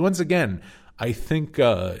 because once again, I think,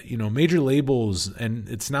 you know, major labels, and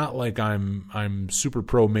it's not like I'm super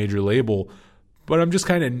pro major label, but I'm just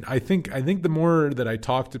kind of, I think the more that I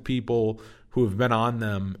talk to people who have been on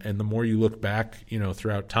them, and the more you look back, you know,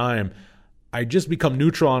 throughout time, I just become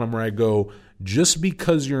neutral on them, where I go, just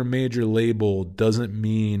because you're a major label doesn't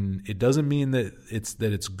mean that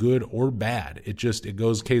it's good or bad. It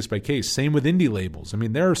goes case by case. Same with indie labels. I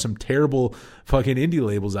mean, there are some terrible fucking indie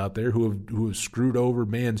labels out there who have screwed over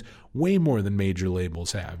bands way more than major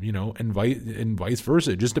labels have, you know, and vice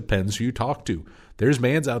versa. It just depends who you talk to. There's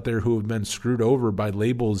bands out there who have been screwed over by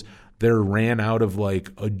labels they're ran out of like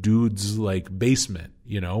a dude's like basement,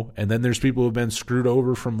 you know? And then there's people who've been screwed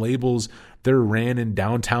over from labels that are ran in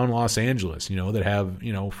downtown Los Angeles, you know, that have,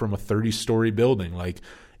 you know, from a 30-story building. Like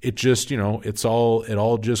it just, you know, it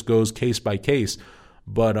all just goes case by case.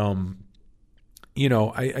 But, you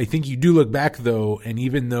know, I think you do look back though, and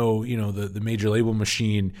even though, you know, the major label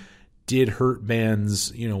machine did hurt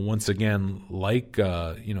bands, you know, once again, like,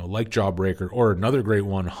 you know, like Jawbreaker, or another great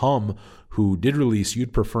one, Hum, who did release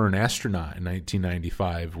You'd Prefer an Astronaut in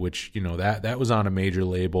 1995, which, you know, that was on a major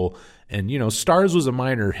label. And, you know, Stars was a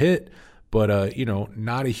minor hit, but, you know,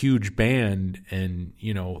 not a huge band. And,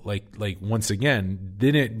 you know, like once again,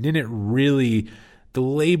 didn't really, the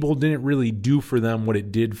label didn't really do for them what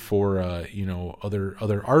it did for, you know,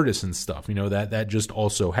 other artists and stuff, you know, that just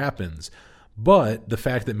also happens. But the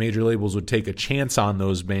fact that major labels would take a chance on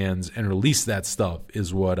those bands and release that stuff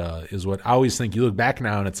is what I always think. You look back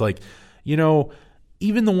now and it's like, you know,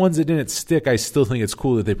 even the ones that didn't stick, I still think it's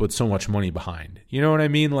cool that they put so much money behind. You know what I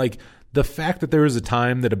mean? Like the fact that there was a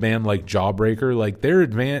time that a band like Jawbreaker, like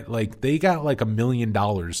they got like $1 million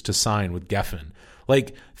to sign with Geffen.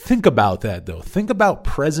 Like think about that though. Think about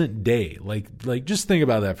present day. Like just think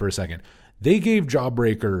about that for a second. They gave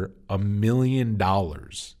Jawbreaker $1 million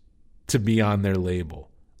to be on their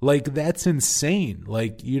label. Like that's insane.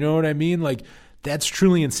 Like, you know what I mean? Like that's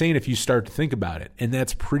truly insane if you start to think about it. And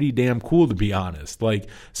that's pretty damn cool, to be honest. Like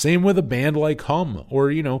same with a band like Hum, or,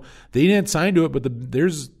 you know, they didn't sign to it, but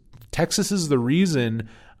there's Texas is the reason.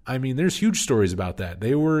 I mean, there's huge stories about that.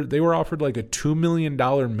 They were offered like a $2 million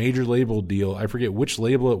major label deal. I forget which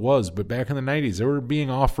label it was, but back in the 90s, they were being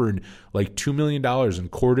offered like $2 million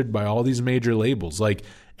and courted by all these major labels. Like,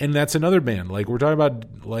 and that's another band. Like we're talking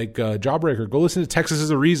about like Jawbreaker. Go listen to Texas is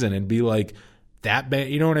the Reason and be like, that band,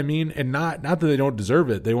 you know what I mean? And not that they don't deserve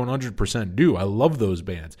it. They 100% do. I love those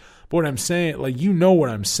bands. But what I'm saying, like, you know what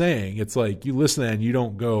I'm saying. It's like you listen to that and you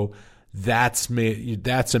don't go, that's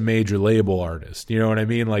a major label artist. You know what I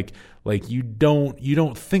mean? Like you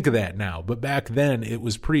don't think of that now, but back then it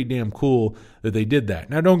was pretty damn cool that they did that.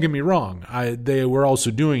 Now don't get me wrong, they were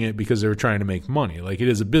also doing it because they were trying to make money. Like it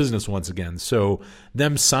is a business once again. So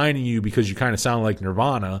them signing you because you kind of sound like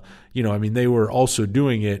Nirvana, you know, I mean, they were also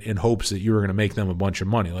doing it in hopes that you were going to make them a bunch of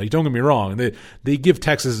money. Like don't get me wrong, they give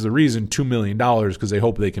Texas as a Reason $2 million because they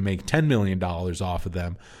hope they can make $10 million off of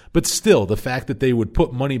them. But still, the fact that they would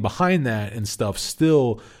put money behind that and stuff,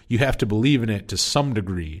 still, you have to believe in it to some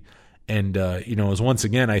degree. And, you know, as once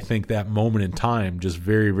again, I think that moment in time just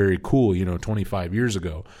very, very cool, you know, 25 years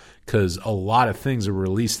ago, because a lot of things that were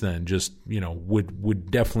released then just, you know,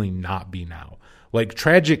 would definitely not be now. Like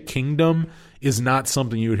Tragic Kingdom is not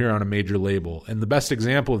something you would hear on a major label. And the best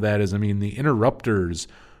example of that is, I mean, the Interrupters,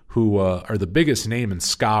 who are the biggest name in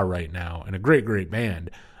ska right now and a great, great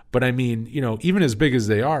band. But I mean, you know, even as big as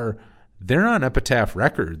they are, they're on Epitaph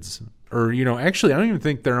Records. Or, you know, actually, I don't even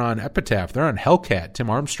think they're on Epitaph. They're on Hellcat, Tim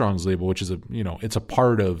Armstrong's label, which is it's a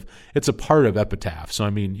part of Epitaph. So I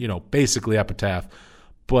mean, you know, basically Epitaph.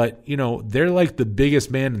 But, you know, they're like the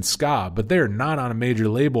biggest band in ska, but they're not on a major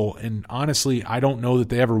label. And honestly, I don't know that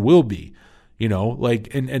they ever will be. You know,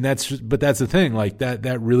 like, and that's the thing. Like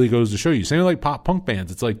that really goes to show you. Same like pop punk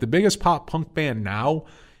bands. It's like the biggest pop punk band now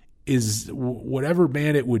is whatever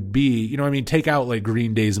band it would be, you know, I mean, take out like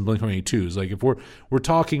Green Days and Blink-182s. Like if we're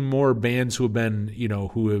talking more bands who have been, you know,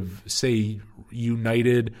 who have say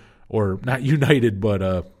united or not united,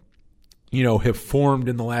 but you know, have formed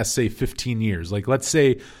in the last say 15 years. Like let's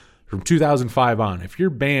say from 2005 on, if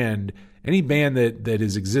your band, any band that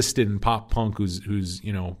has existed in pop punk who's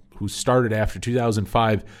you know, who started after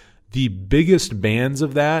 2005, the biggest bands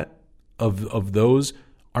of that of those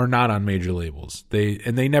are not on major labels. They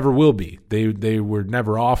never will be. They were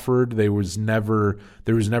never offered. There was never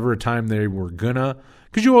a time they were gonna.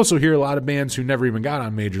 Because you also hear a lot of bands who never even got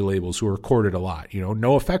on major labels who are courted a lot. You know,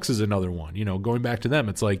 NoFX is another one. You know, going back to them,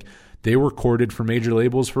 it's like they were courted for major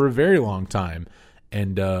labels for a very long time,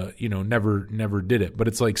 and you know, never did it. But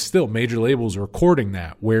it's like still major labels are courting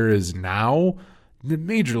that. Whereas now, the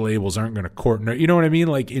major labels aren't going to court. You know what I mean?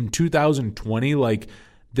 Like in 2020, like.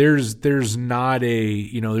 There's not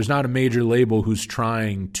a major label who's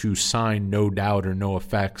trying to sign No Doubt or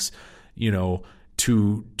NoFX, you know,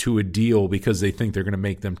 to a deal because they think they're going to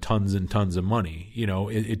make them tons and tons of money. You know,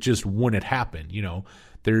 it just wouldn't happen. You know,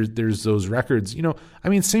 there's those records. You know, I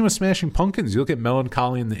mean, same with Smashing Pumpkins. You look at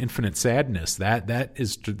Melancholy and the Infinite Sadness.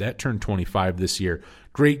 That turned 25 this year.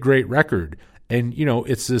 Great record. And you know,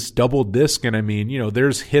 it's this double disc, and I mean, you know,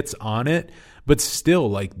 there's hits on it. But still,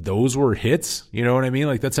 like, those were hits. You know what I mean?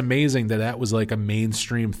 Like, that's amazing that was, like, a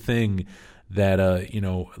mainstream thing that, you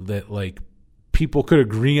know, that, like, people could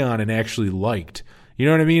agree on and actually liked. You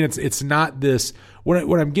know what I mean? It's not this.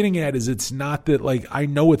 What I'm getting at is it's not that like I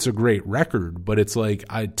know it's a great record, but it's like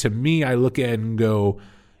to me I look at it and go,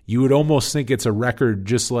 you would almost think it's a record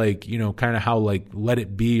just like, you know, kind of how like Let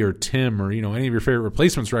It Be or Tim or, you know, any of your favorite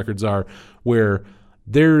Replacements records are, where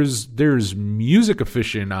there's music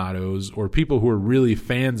aficionados or people who are really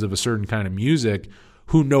fans of a certain kind of music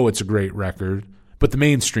who know it's a great record, but the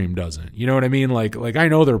mainstream doesn't. You know what I mean? Like I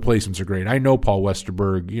know the Replacements are great. I know Paul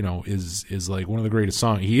Westerberg, you know, is like one of the greatest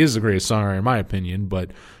song. He is the greatest songwriter in my opinion,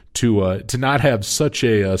 but to not have such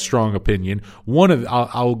a strong opinion,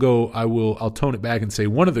 I'll tone it back and say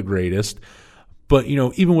one of the greatest. But you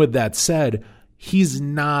know, even with that said, he's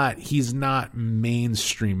not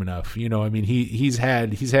mainstream enough. You know, I mean, he's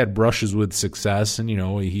had brushes with success, and you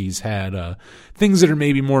know, he's had things that are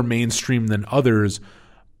maybe more mainstream than others.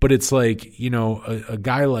 But it's like, you know, a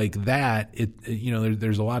guy like that, you know,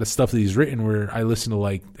 there's a lot of stuff that he's written where I listen to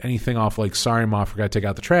like anything off like Sorry Ma, Forgot to Take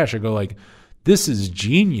Out the Trash. I go like, this is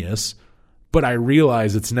genius, but I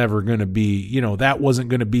realize it's never going to be, you know, that wasn't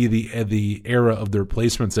going to be the era of the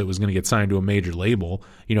Replacements that was going to get signed to a major label.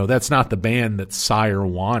 You know, that's not the band that Sire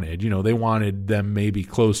wanted. You know, they wanted them maybe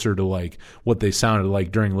closer to like what they sounded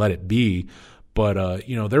like during Let It Be. But,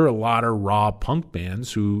 you know, there were a lot of raw punk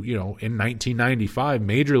bands who, you know, in 1995,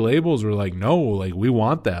 major labels were like, no, like, we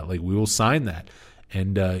want that. Like, we will sign that.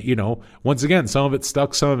 And, you know, once again, some of it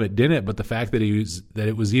stuck, some of it didn't. But the fact that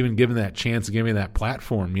it was even given that chance, giving that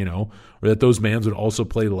platform, you know, or that those bands would also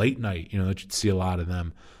play late night, you know, that you'd see a lot of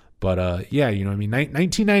them. But, yeah, you know, I mean,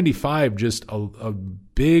 1995, just a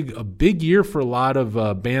big year for a lot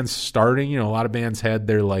of bands starting. You know, a lot of bands had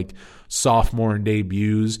their, like, sophomore and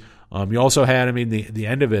debuts. You also had, I mean, the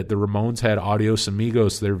end of it, the Ramones had Adios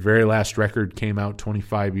Amigos. Their very last record came out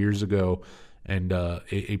 25 years ago. And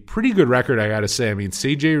a pretty good record, I got to say. I mean,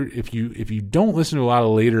 CJ, if you don't listen to a lot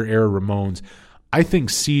of later era Ramones, I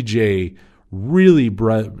think CJ really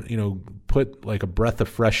put like a breath of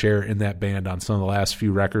fresh air in that band on some of the last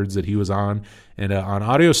few records that he was on. And on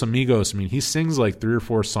Adios Amigos, I mean, he sings like 3 or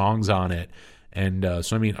 4 songs on it. And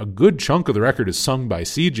so, I mean, a good chunk of the record is sung by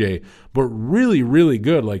CJ, but really, really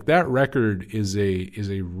good. Like, that record is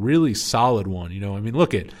a really solid one. You know, I mean,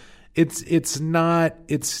 look at it's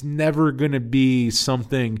never going to be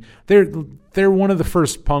something. They're one of the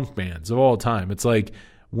first punk bands of all time. It's like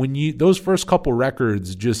those first couple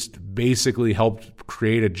records just basically helped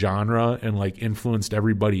create a genre and like influenced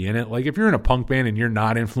everybody in it. Like, if you're in a punk band and you're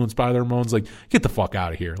not influenced by the Ramones, like, get the fuck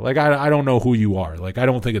out of here. Like, I don't know who you are. Like, I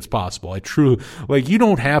don't think it's possible. Like, you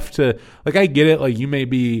don't have to, like, I get it. Like, you may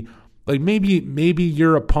be like, maybe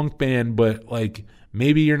you're a punk band, but like,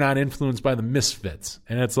 maybe you're not influenced by the Misfits.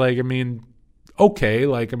 And it's like, I mean, okay,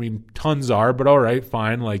 like, I mean, tons are, but all right,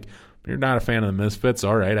 fine. Like, you're not a fan of the Misfits,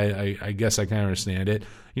 all right, I guess I kind of understand it.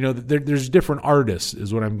 You know, there's different artists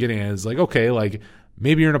is what I'm getting at. It's like, okay, like,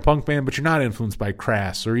 maybe you're in a punk band, but you're not influenced by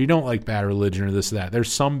Crass, or you don't like Bad Religion or this or that.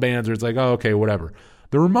 There's some bands where it's like, oh, okay, whatever.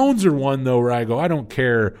 The Ramones are one, though, where I go, I don't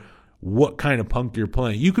care what kind of punk you're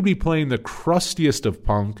playing. You could be playing the crustiest of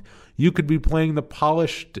punk. You could be playing the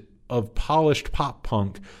polished pop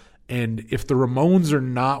punk. And if the Ramones are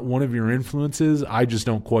not one of your influences, I just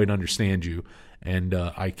don't quite understand you. And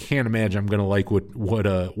I can't imagine I'm going to like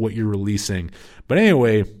what you're releasing. But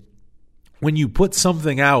anyway, when you put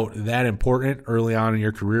something out that important early on in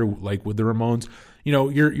your career, like with the Ramones, you know,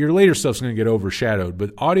 your later stuff's going to get overshadowed.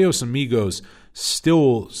 But Adios Amigos,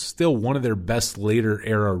 still one of their best later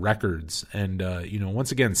era records. And, you know,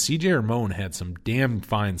 once again, CJ Ramone had some damn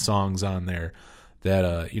fine songs on there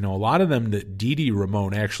that, you know, a lot of them that Dee Dee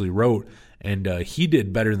Ramone actually wrote. And he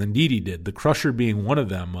did better than Dee Dee did. The Crusher being one of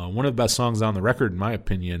them, one of the best songs on the record, in my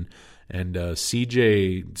opinion. And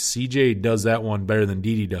CJ does that one better than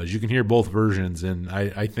Dee Dee does. You can hear both versions, and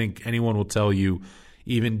I think anyone will tell you,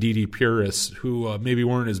 even Dee Dee purists who maybe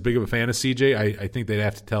weren't as big of a fan of CJ, I think they'd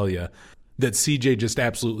have to tell you that CJ just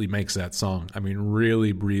absolutely makes that song. I mean,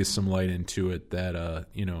 really breathes some light into it that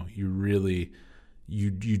you know, you really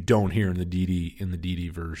you don't hear in the Dee Dee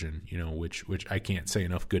version, you know, which I can't say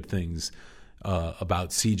enough good things about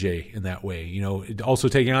CJ in that way. You know, also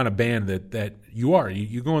taking on a band that you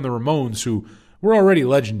go in the Ramones, who were already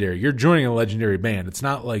legendary. You're joining a legendary band. It's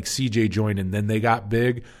not like CJ joined and then they got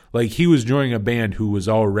big. Like, he was joining a band who was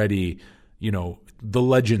already, you know, the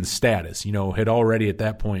legend status, you know, had already at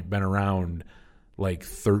that point been around like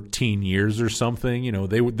 13 years or something. You know,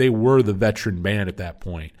 they were the veteran band at that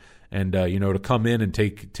point. And, you know, to come in and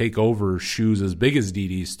take over shoes as big as Dee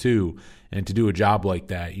Dee's too, and to do a job like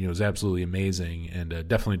that, you know, is absolutely amazing, and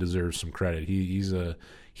definitely deserves some credit.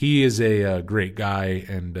 He is a great guy,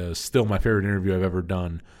 and still my favorite interview I've ever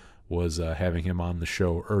done was having him on the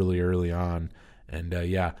show early on. And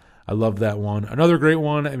yeah, I love that one. Another great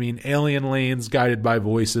one, I mean, Alien Lanes, Guided by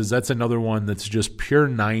Voices. That's another one that's just pure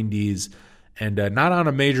 90s and not on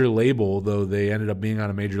a major label, though they ended up being on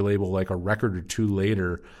a major label like a record or two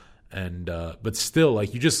later. And but still,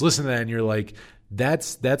 like, you just listen to that and you're like,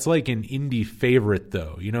 that's like an indie favorite,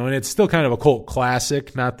 though, you know, and it's still kind of a cult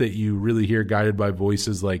classic. Not that you really hear Guided by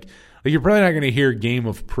Voices like you're probably not going to hear Game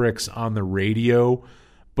of Pricks on the radio,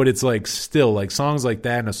 but it's like still like songs like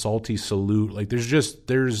that and A Salty Salute. Like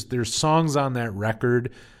there's songs on that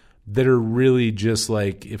record that are really just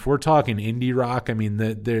like, if we're talking indie rock, I mean,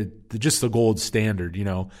 they're just the gold standard, you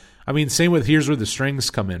know. I mean, same with Here's Where the Strings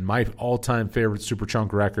Come In, my all-time favorite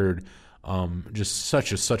Superchunk record. Just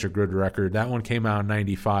such a good record. That one came out in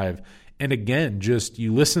 95. And again, just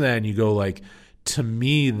you listen to that and you go like, to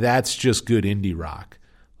me, that's just good indie rock.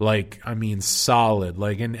 Like, I mean, solid.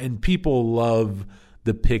 Like, and people love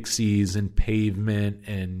the Pixies and Pavement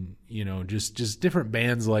and, you know, just different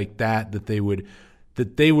bands like that they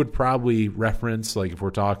would probably reference, like if we're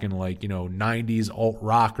talking like, you know, 90s alt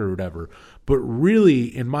rock or whatever. But really,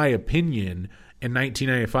 in my opinion, in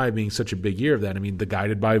 1995 being such a big year of that, I mean, the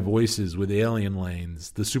Guided by Voices with Alien Lanes,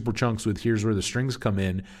 the Superchunks with Here's Where the Strings Come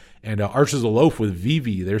In, and Arches of Loaf with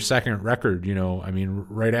Vivi, their second record, you know, I mean,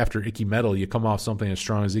 right after Icky Metal, you come off something as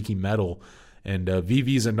strong as Icky Metal. And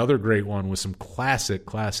Vivi's another great one with some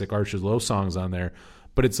classic Arches of Loaf songs on there.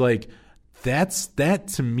 But it's like, that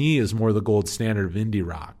to me is more the gold standard of indie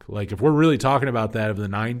rock. Like, if we're really talking about that of the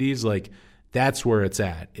 90s, like, that's where it's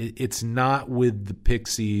at. It's not with the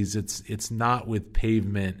Pixies. It's not with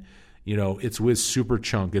Pavement. You know, it's with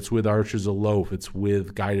Superchunk. It's with Arches of Loaf. It's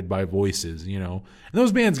with Guided by Voices, you know. And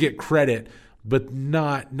those bands get credit, but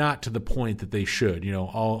not to the point that they should. You know,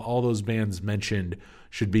 all those bands mentioned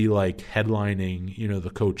should be like headlining, you know, the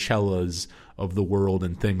Coachellas of the world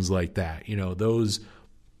and things like that. You know, those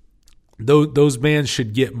bands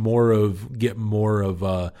should get more of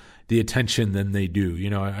the attention than they do. You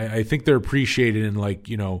know, I think they're appreciated in, like,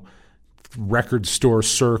 you know, record store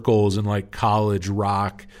circles and like college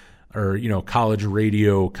rock or, you know, college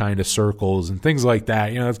radio kind of circles and things like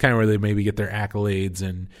that. You know, that's kind of where they maybe get their accolades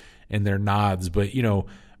and their nods. But, you know,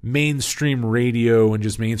 mainstream radio and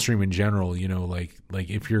just mainstream in general, you know, like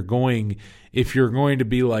if you're going to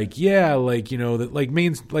be like, yeah, like, you know, that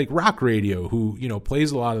like rock radio, who, you know,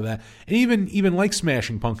 plays a lot of that, and even like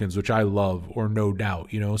Smashing Pumpkins, which I love, or No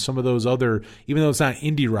Doubt, you know, some of those other, even though it's not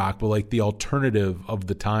indie rock, but like the alternative of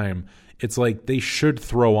the time, it's like they should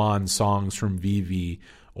throw on songs from Vivi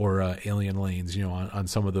or Alien Lanes, you know, on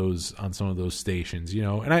some of those stations, you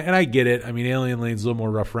know, and I get it. I mean, Alien Lanes a little more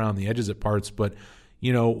rough around the edges at parts, but,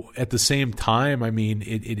 you know, at the same time, I mean,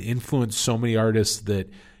 it influenced so many artists that,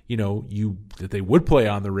 you know, that they would play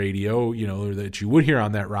on the radio, you know, or that you would hear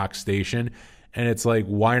on that rock station. And it's like,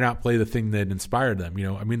 why not play the thing that inspired them? You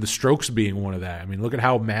know, I mean, the Strokes being one of that. I mean, look at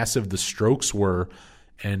how massive the Strokes were.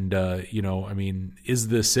 And, you know, I mean, Is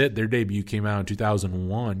This It? Their debut came out in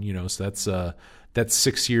 2001, you know, so that's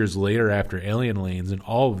 6 years later after Alien Lanes. And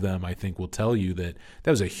all of them, I think, will tell you that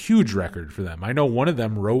was a huge record for them. I know one of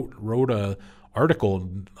them wrote a article,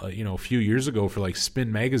 you know, a few years ago for like Spin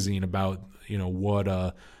Magazine about, you know,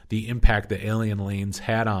 what the impact that Alien Lanes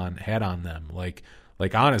had on them. Like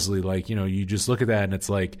honestly, like, you know, you just look at that and it's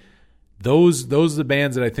like those are the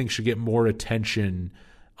bands that I think should get more attention,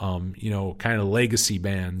 you know, kind of legacy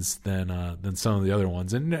bands than some of the other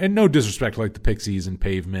ones. And no disrespect, like the Pixies and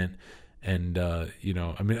Pavement, and you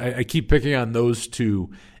know, I mean, I keep picking on those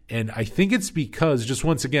two, and I think it's because, just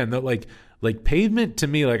once again, that like Pavement, to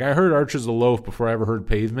me, like, I heard Arches of the Loaf before I ever heard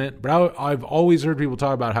Pavement, but I've always heard people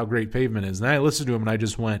talk about how great Pavement is. And then I listened to him and I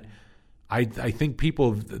just went, I think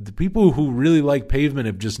the people who really like Pavement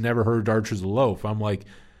have just never heard Arches of the Loaf. I'm like,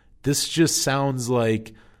 this just sounds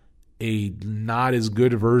like a not as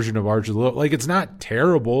good version of Arches of the Loaf. Like, it's not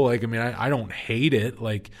terrible. Like, I mean, I don't hate it.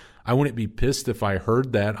 Like, I wouldn't be pissed if I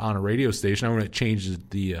heard that on a radio station. I wouldn't change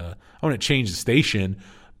the station.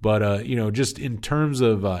 But, you know, just in terms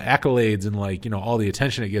of accolades and, like, you know, all the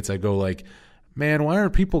attention it gets, I go like, man, why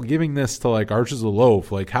aren't people giving this to, like, Arches of the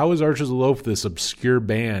Loaf? Like, how is Arches of the Loaf this obscure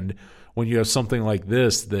band when you have something like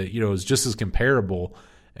this that, you know, is just as comparable?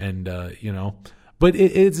 And, you know, but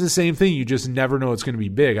it's the same thing. You just never know it's going to be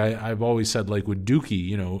big. I've always said, like, with Dookie,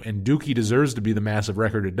 you know, and Dookie deserves to be the massive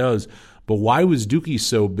record it does. But why was Dookie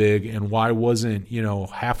so big, and why wasn't, you know,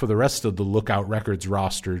 half of the rest of the Lookout Records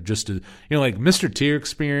roster just to, you know, like Mr. Tear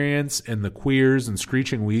Experience and the Queers and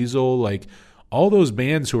Screeching Weasel, like all those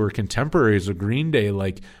bands who are contemporaries of Green Day,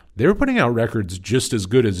 like they were putting out records just as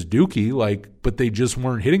good as Dookie, like, but they just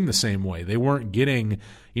weren't hitting the same way. They weren't getting,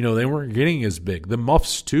 you know, as big. The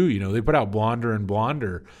Muffs too, you know, they put out Blonder and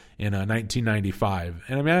Blonder in 1995.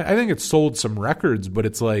 And I mean, I think it sold some records, but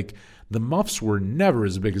it's like the Muffs were never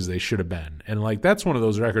as big as they should have been. And like that's one of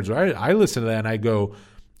those records where I listen to that and I go,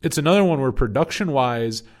 it's another one where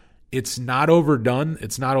production-wise, it's not overdone,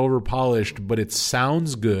 it's not overpolished, but it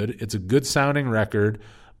sounds good. It's a good sounding record,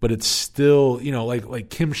 but it's still, like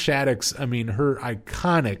Kim Shattuck's, I mean, her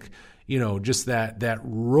iconic, just that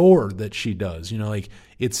roar that she does, like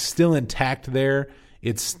it's still intact there.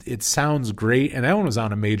 It sounds great. And that one was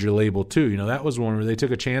on a major label too. That was one where they took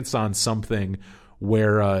a chance on something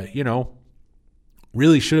where,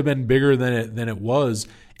 really should have been bigger than it was.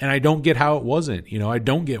 And I don't get how it wasn't. I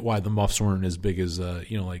don't get why the Muffs weren't as big as,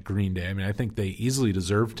 like Green Day. I mean, I think they easily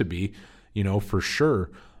deserve to be, for sure.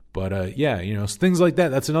 But, things like that.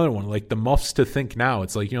 That's another one. Like the Muffs to think now.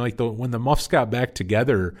 It's like, when the Muffs got back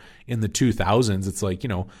together in the 2000s, it's like,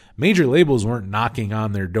 major labels weren't knocking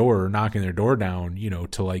on their door or knocking their door down,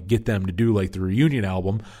 to like get them to do like the reunion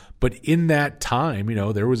album. But in that time,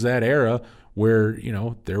 there was that era where,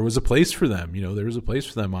 there was a place for them, there was a place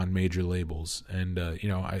for them on major labels. And,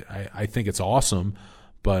 I think it's awesome,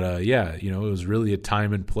 but, it was really a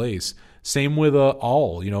time and place. Same with,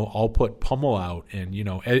 All put Pummel out. And,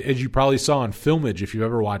 as you probably saw on Filmage, if you've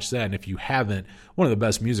ever watched that, and if you haven't, one of the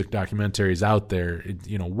best music documentaries out there,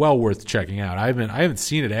 well worth checking out. I haven't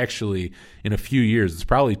seen it actually in a few years. It's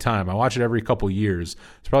probably time. I watch it every couple years.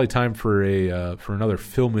 It's probably time for another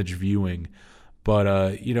Filmage viewing.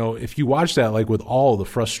 But, if you watch that, like with All, the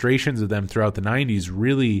frustrations of them throughout the 90s,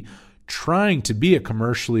 really trying to be a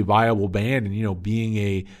commercially viable band and,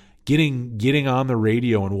 being getting on the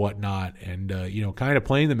radio and whatnot and, kind of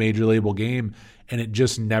playing the major label game and it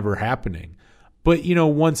just never happening. But,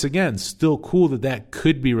 once again, still cool that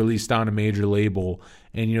could be released on a major label.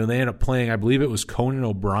 And, they ended up playing, I believe it was Conan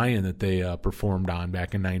O'Brien that they performed on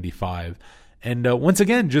back in 95. And once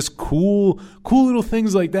again, just cool little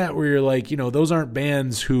things like that where you're like, those aren't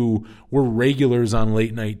bands who were regulars on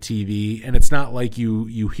late night TV. And it's not like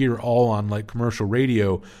you hear All on like commercial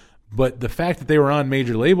radio. But the fact that they were on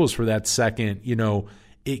major labels for that second,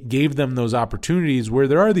 it gave them those opportunities where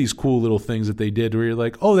there are these cool little things that they did where you're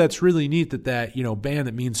like, oh, that's really neat that band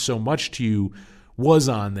that means so much to you was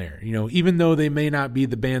on there, even though they may not be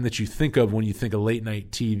the band that you think of when you think of late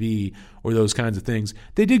night TV or those kinds of things,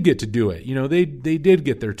 they did get to do it. They did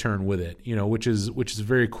get their turn with it, which is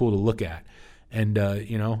very cool to look at. And,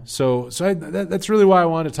 that's really why I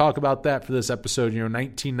want to talk about that for this episode.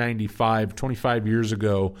 1995, 25 years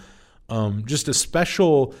ago, just a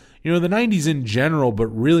special, the 90s in general, but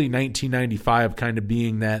really 1995 kind of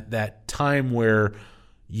being that time where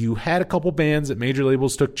you had a couple bands that major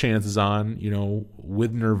labels took chances on,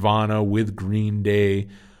 with Nirvana, with Green Day,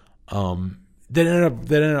 that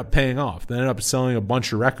ended up paying off. That ended up selling a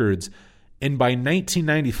bunch of records. And by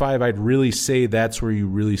 1995, I'd really say that's where you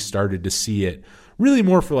really started to see it. Really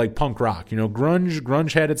more for like punk rock.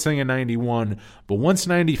 Grunge had its thing in 91, but once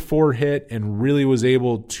 94 hit and really was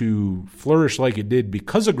able to flourish like it did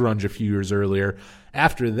because of grunge a few years earlier,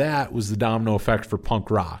 after that was the domino effect for punk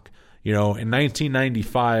rock. In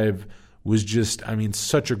 1995 was just,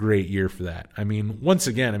 such a great year for that. Once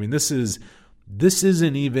again, this is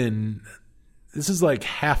like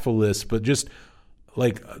half a list, but just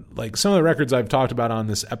like some of the records I've talked about on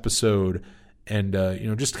this episode and,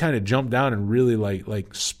 just kind of jump down and really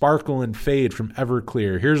like Sparkle and Fade from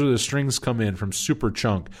Everclear. Here's Where the Strings Come In from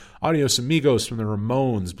Superchunk. Adios Amigos from the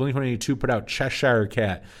Ramones. Blink-182 put out Cheshire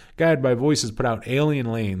Cat. Guided by Voices put out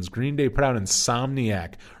Alien Lanes. Green Day put out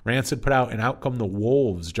Insomniac. Rancid put out And Out Come the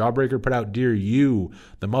Wolves. Jawbreaker put out Dear You.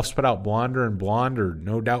 The Muffs put out Blonder and Blonder.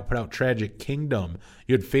 No Doubt put out Tragic Kingdom.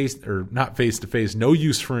 You had not Face to Face, No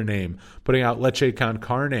Use for a Name, putting out Leche Con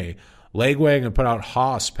Carne. Legwagon put out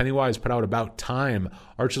Hoss. Pennywise put out About Time.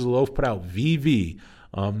 Arches of Loaf put out VV.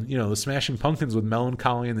 The Smashing Pumpkins with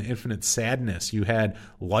Melancholy and the Infinite Sadness. You had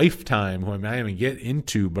Lifetime, who I didn't even get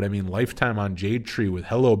into, but Lifetime on Jade Tree with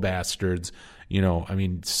Hello Bastards.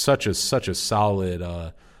 Such a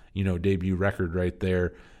solid, debut record right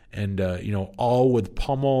there. And, All with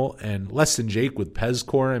Pummel and Less Than Jake with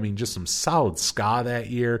Pezcore. Just some solid ska that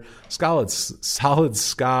year. Solid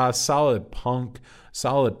ska, solid punk,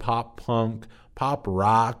 solid pop punk, pop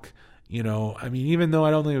rock. Even though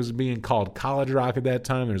I don't think it was being called college rock at that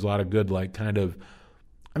time, there's a lot of good,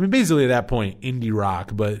 basically at that point, indie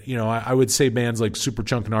rock. But, I would say bands like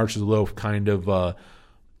Superchunk and Arches of Loaf kind of,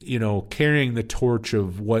 carrying the torch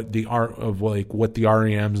of what the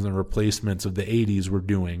REMs and the replacements of the 80s were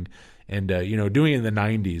doing and, doing it in the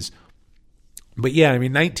 90s. But yeah,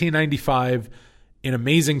 1995, an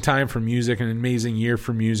amazing time for music, an amazing year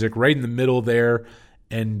for music, right in the middle there.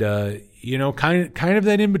 And, kind of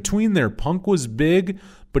that in between there. Punk was big,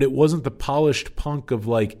 but it wasn't the polished punk of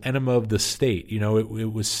like Enema of the State. You know,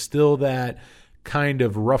 it was still that kind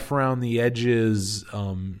of rough around the edges,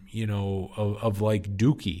 you know, of like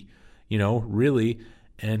Dookie, you know, really.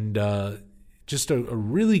 And just a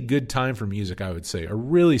really good time for music, I would say. A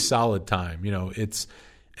really solid time. You know,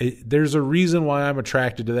 there's a reason why I'm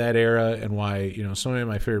attracted to that era and why, you know, so many of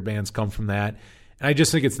my favorite bands come from that. And I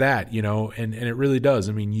just think it's that, you know, and it really does.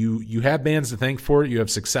 I mean, you have bands to thank for it. You have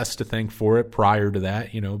success to thank for it prior to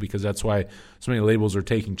that, you know, because that's why so many labels are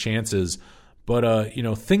taking chances. But, you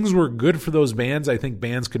know, things were good for those bands. I think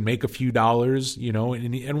bands could make a few dollars, you know,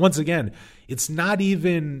 and once again, it's not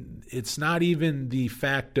even the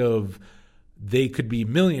fact of they could be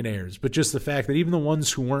millionaires, but just the fact that even the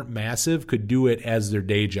ones who weren't massive could do it as their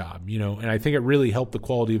day job, you know, and I think it really helped the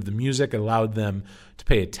quality of the music. It allowed them to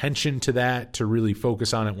pay attention to that, to really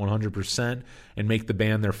focus on it 100% and make the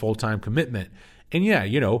band their full-time commitment. And yeah,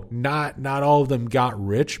 you know, not all of them got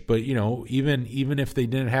rich, but you know, even if they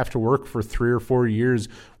didn't have to work for 3 or 4 years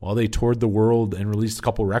while they toured the world and released a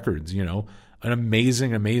couple records, you know, an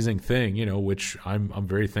amazing thing, you know, which I'm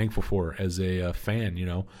very thankful for as a fan, you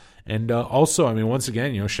know. And also, I mean, once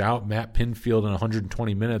again, you know, shout out Matt Pinfield in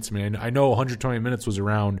 120 minutes. I mean, I know 120 minutes was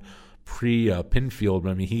around pre-Pinfield, but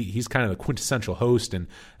I mean, he's kind of the quintessential host, and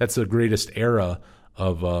that's the greatest era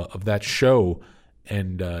of that show.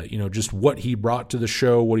 And, you know, just what he brought to the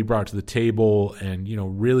show, what he brought to the table, and, you know,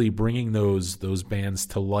 really bringing those bands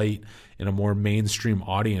to light in a more mainstream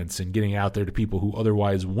audience and getting out there to people who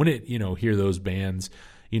otherwise wouldn't, you know, hear those bands,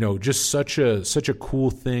 you know, just such a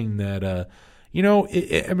cool thing that, you know,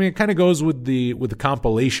 I mean, it kind of goes with the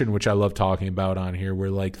compilation, which I love talking about on here,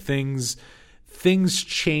 where like things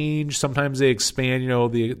change. Sometimes they expand, you know,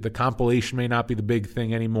 the compilation may not be the big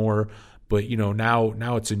thing anymore. But, you know,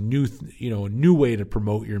 now it's a new way to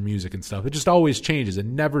promote your music and stuff. It just always changes. It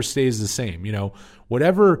never stays the same. You know,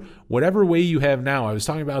 whatever way you have now. I was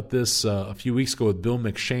talking about this a few weeks ago with Bill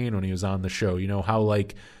McShane when he was on the show. You know, how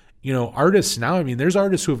like, you know, artists now, I mean, there's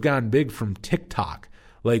artists who have gotten big from TikTok.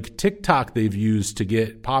 Like TikTok they've used to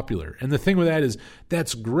get popular. And the thing with that is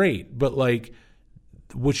that's great. But like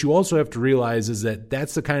what you also have to realize is that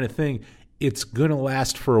that's the kind of thing, it's going to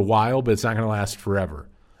last for a while, but it's not going to last forever.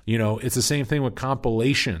 You know, it's the same thing with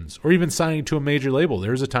compilations or even signing to a major label.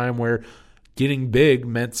 There's a time where getting big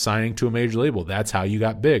meant signing to a major label. That's how you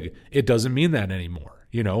got big. It doesn't mean that anymore.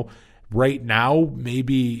 You know, right now,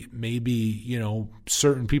 maybe, you know,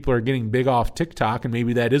 certain people are getting big off TikTok, and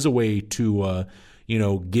maybe that is a way to, you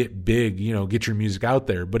know, get big, you know, get your music out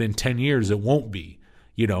there. But in 10 years, it won't be.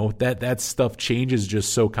 You know, that stuff changes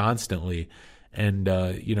just so constantly. And,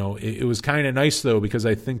 you know, it was kind of nice, though, because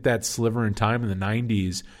I think that sliver in time in the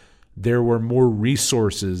 90s, there were more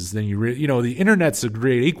resources than you know, the internet's a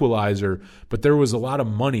great equalizer, but there was a lot of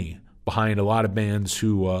money behind a lot of bands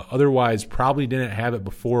who otherwise probably didn't have it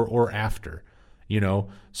before or after, you know.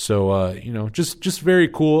 So, you know, just very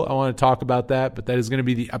cool. I want to talk about that, but that is going to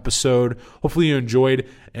be the episode. Hopefully you enjoyed.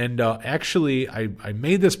 And actually, I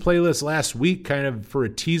made this playlist last week kind of for a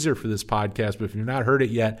teaser for this podcast, but if you've not heard it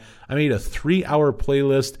yet, I made a 3-hour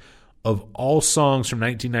playlist of all songs from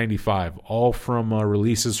 1995, all from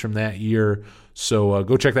releases from that year. So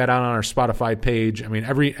go check that out on our Spotify page. I mean,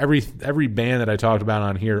 every band that I talked about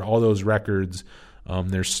on here, all those records,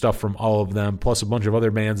 there's stuff from all of them, plus a bunch of other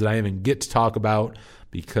bands that I even get to talk about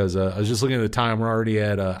because I was just looking at the time. We're already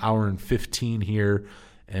at an hour and 15 here,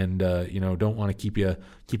 and you know, don't want to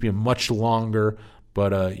keep you much longer.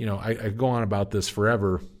 But you know, I go on about this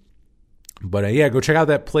forever. But yeah, go check out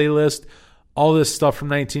that playlist. All this stuff from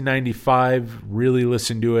 1995, really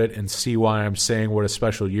listen to it and see why I'm saying what a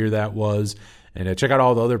special year that was. And check out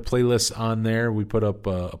all the other playlists on there. We put up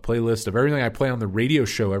a playlist of everything I play on the radio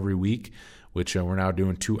show every week, which we're now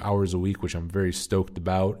doing 2 hours a week, which I'm very stoked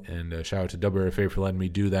about. And shout out to WRFA for letting me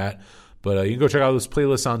do that. But you can go check out those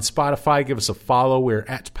playlists on Spotify. Give us a follow. We're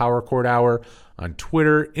at Power Chord Hour on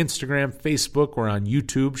Twitter, Instagram, Facebook. We're on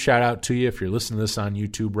YouTube. Shout out to you if you're listening to this on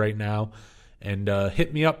YouTube right now. And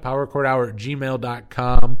hit me up,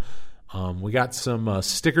 powerchordhour@gmail.com. We got some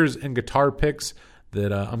stickers and guitar picks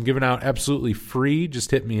that I'm giving out absolutely free.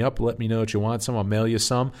 Just hit me up. Let me know what you want some. I'll mail you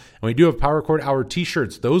some. And we do have Power Chord Hour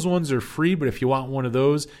t-shirts. Those ones are free, but if you want one of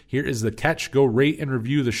those, here is the catch. Go rate and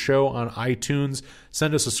review the show on iTunes.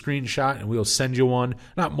 Send us a screenshot, and we'll send you one.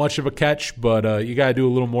 Not much of a catch, but you got to do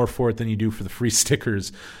a little more for it than you do for the free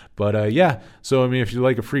stickers. But yeah, so I mean, if you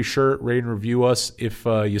like a free shirt, rate and review us. If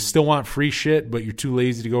you still want free shit, but you're too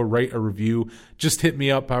lazy to go write a review, just hit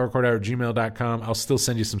me up, powerchordhour@gmail.com. I'll still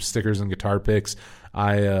send you some stickers and guitar picks.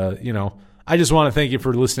 I I just want to thank you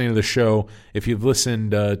for listening to the show. If you've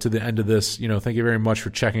listened to the end of this, thank you very much for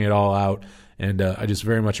checking it all out. And I just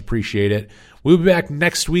very much appreciate it. We'll be back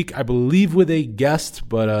next week, I believe, with a guest.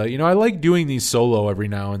 But, I like doing these solo every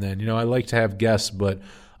now and then. I like to have guests, but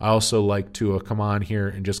I also like to come on here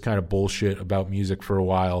and just kind of bullshit about music for a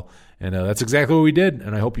while. And that's exactly what we did.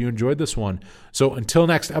 And I hope you enjoyed this one. So until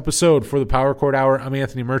next episode for the Power Chord Hour, I'm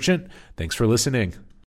Anthony Merchant. Thanks for listening.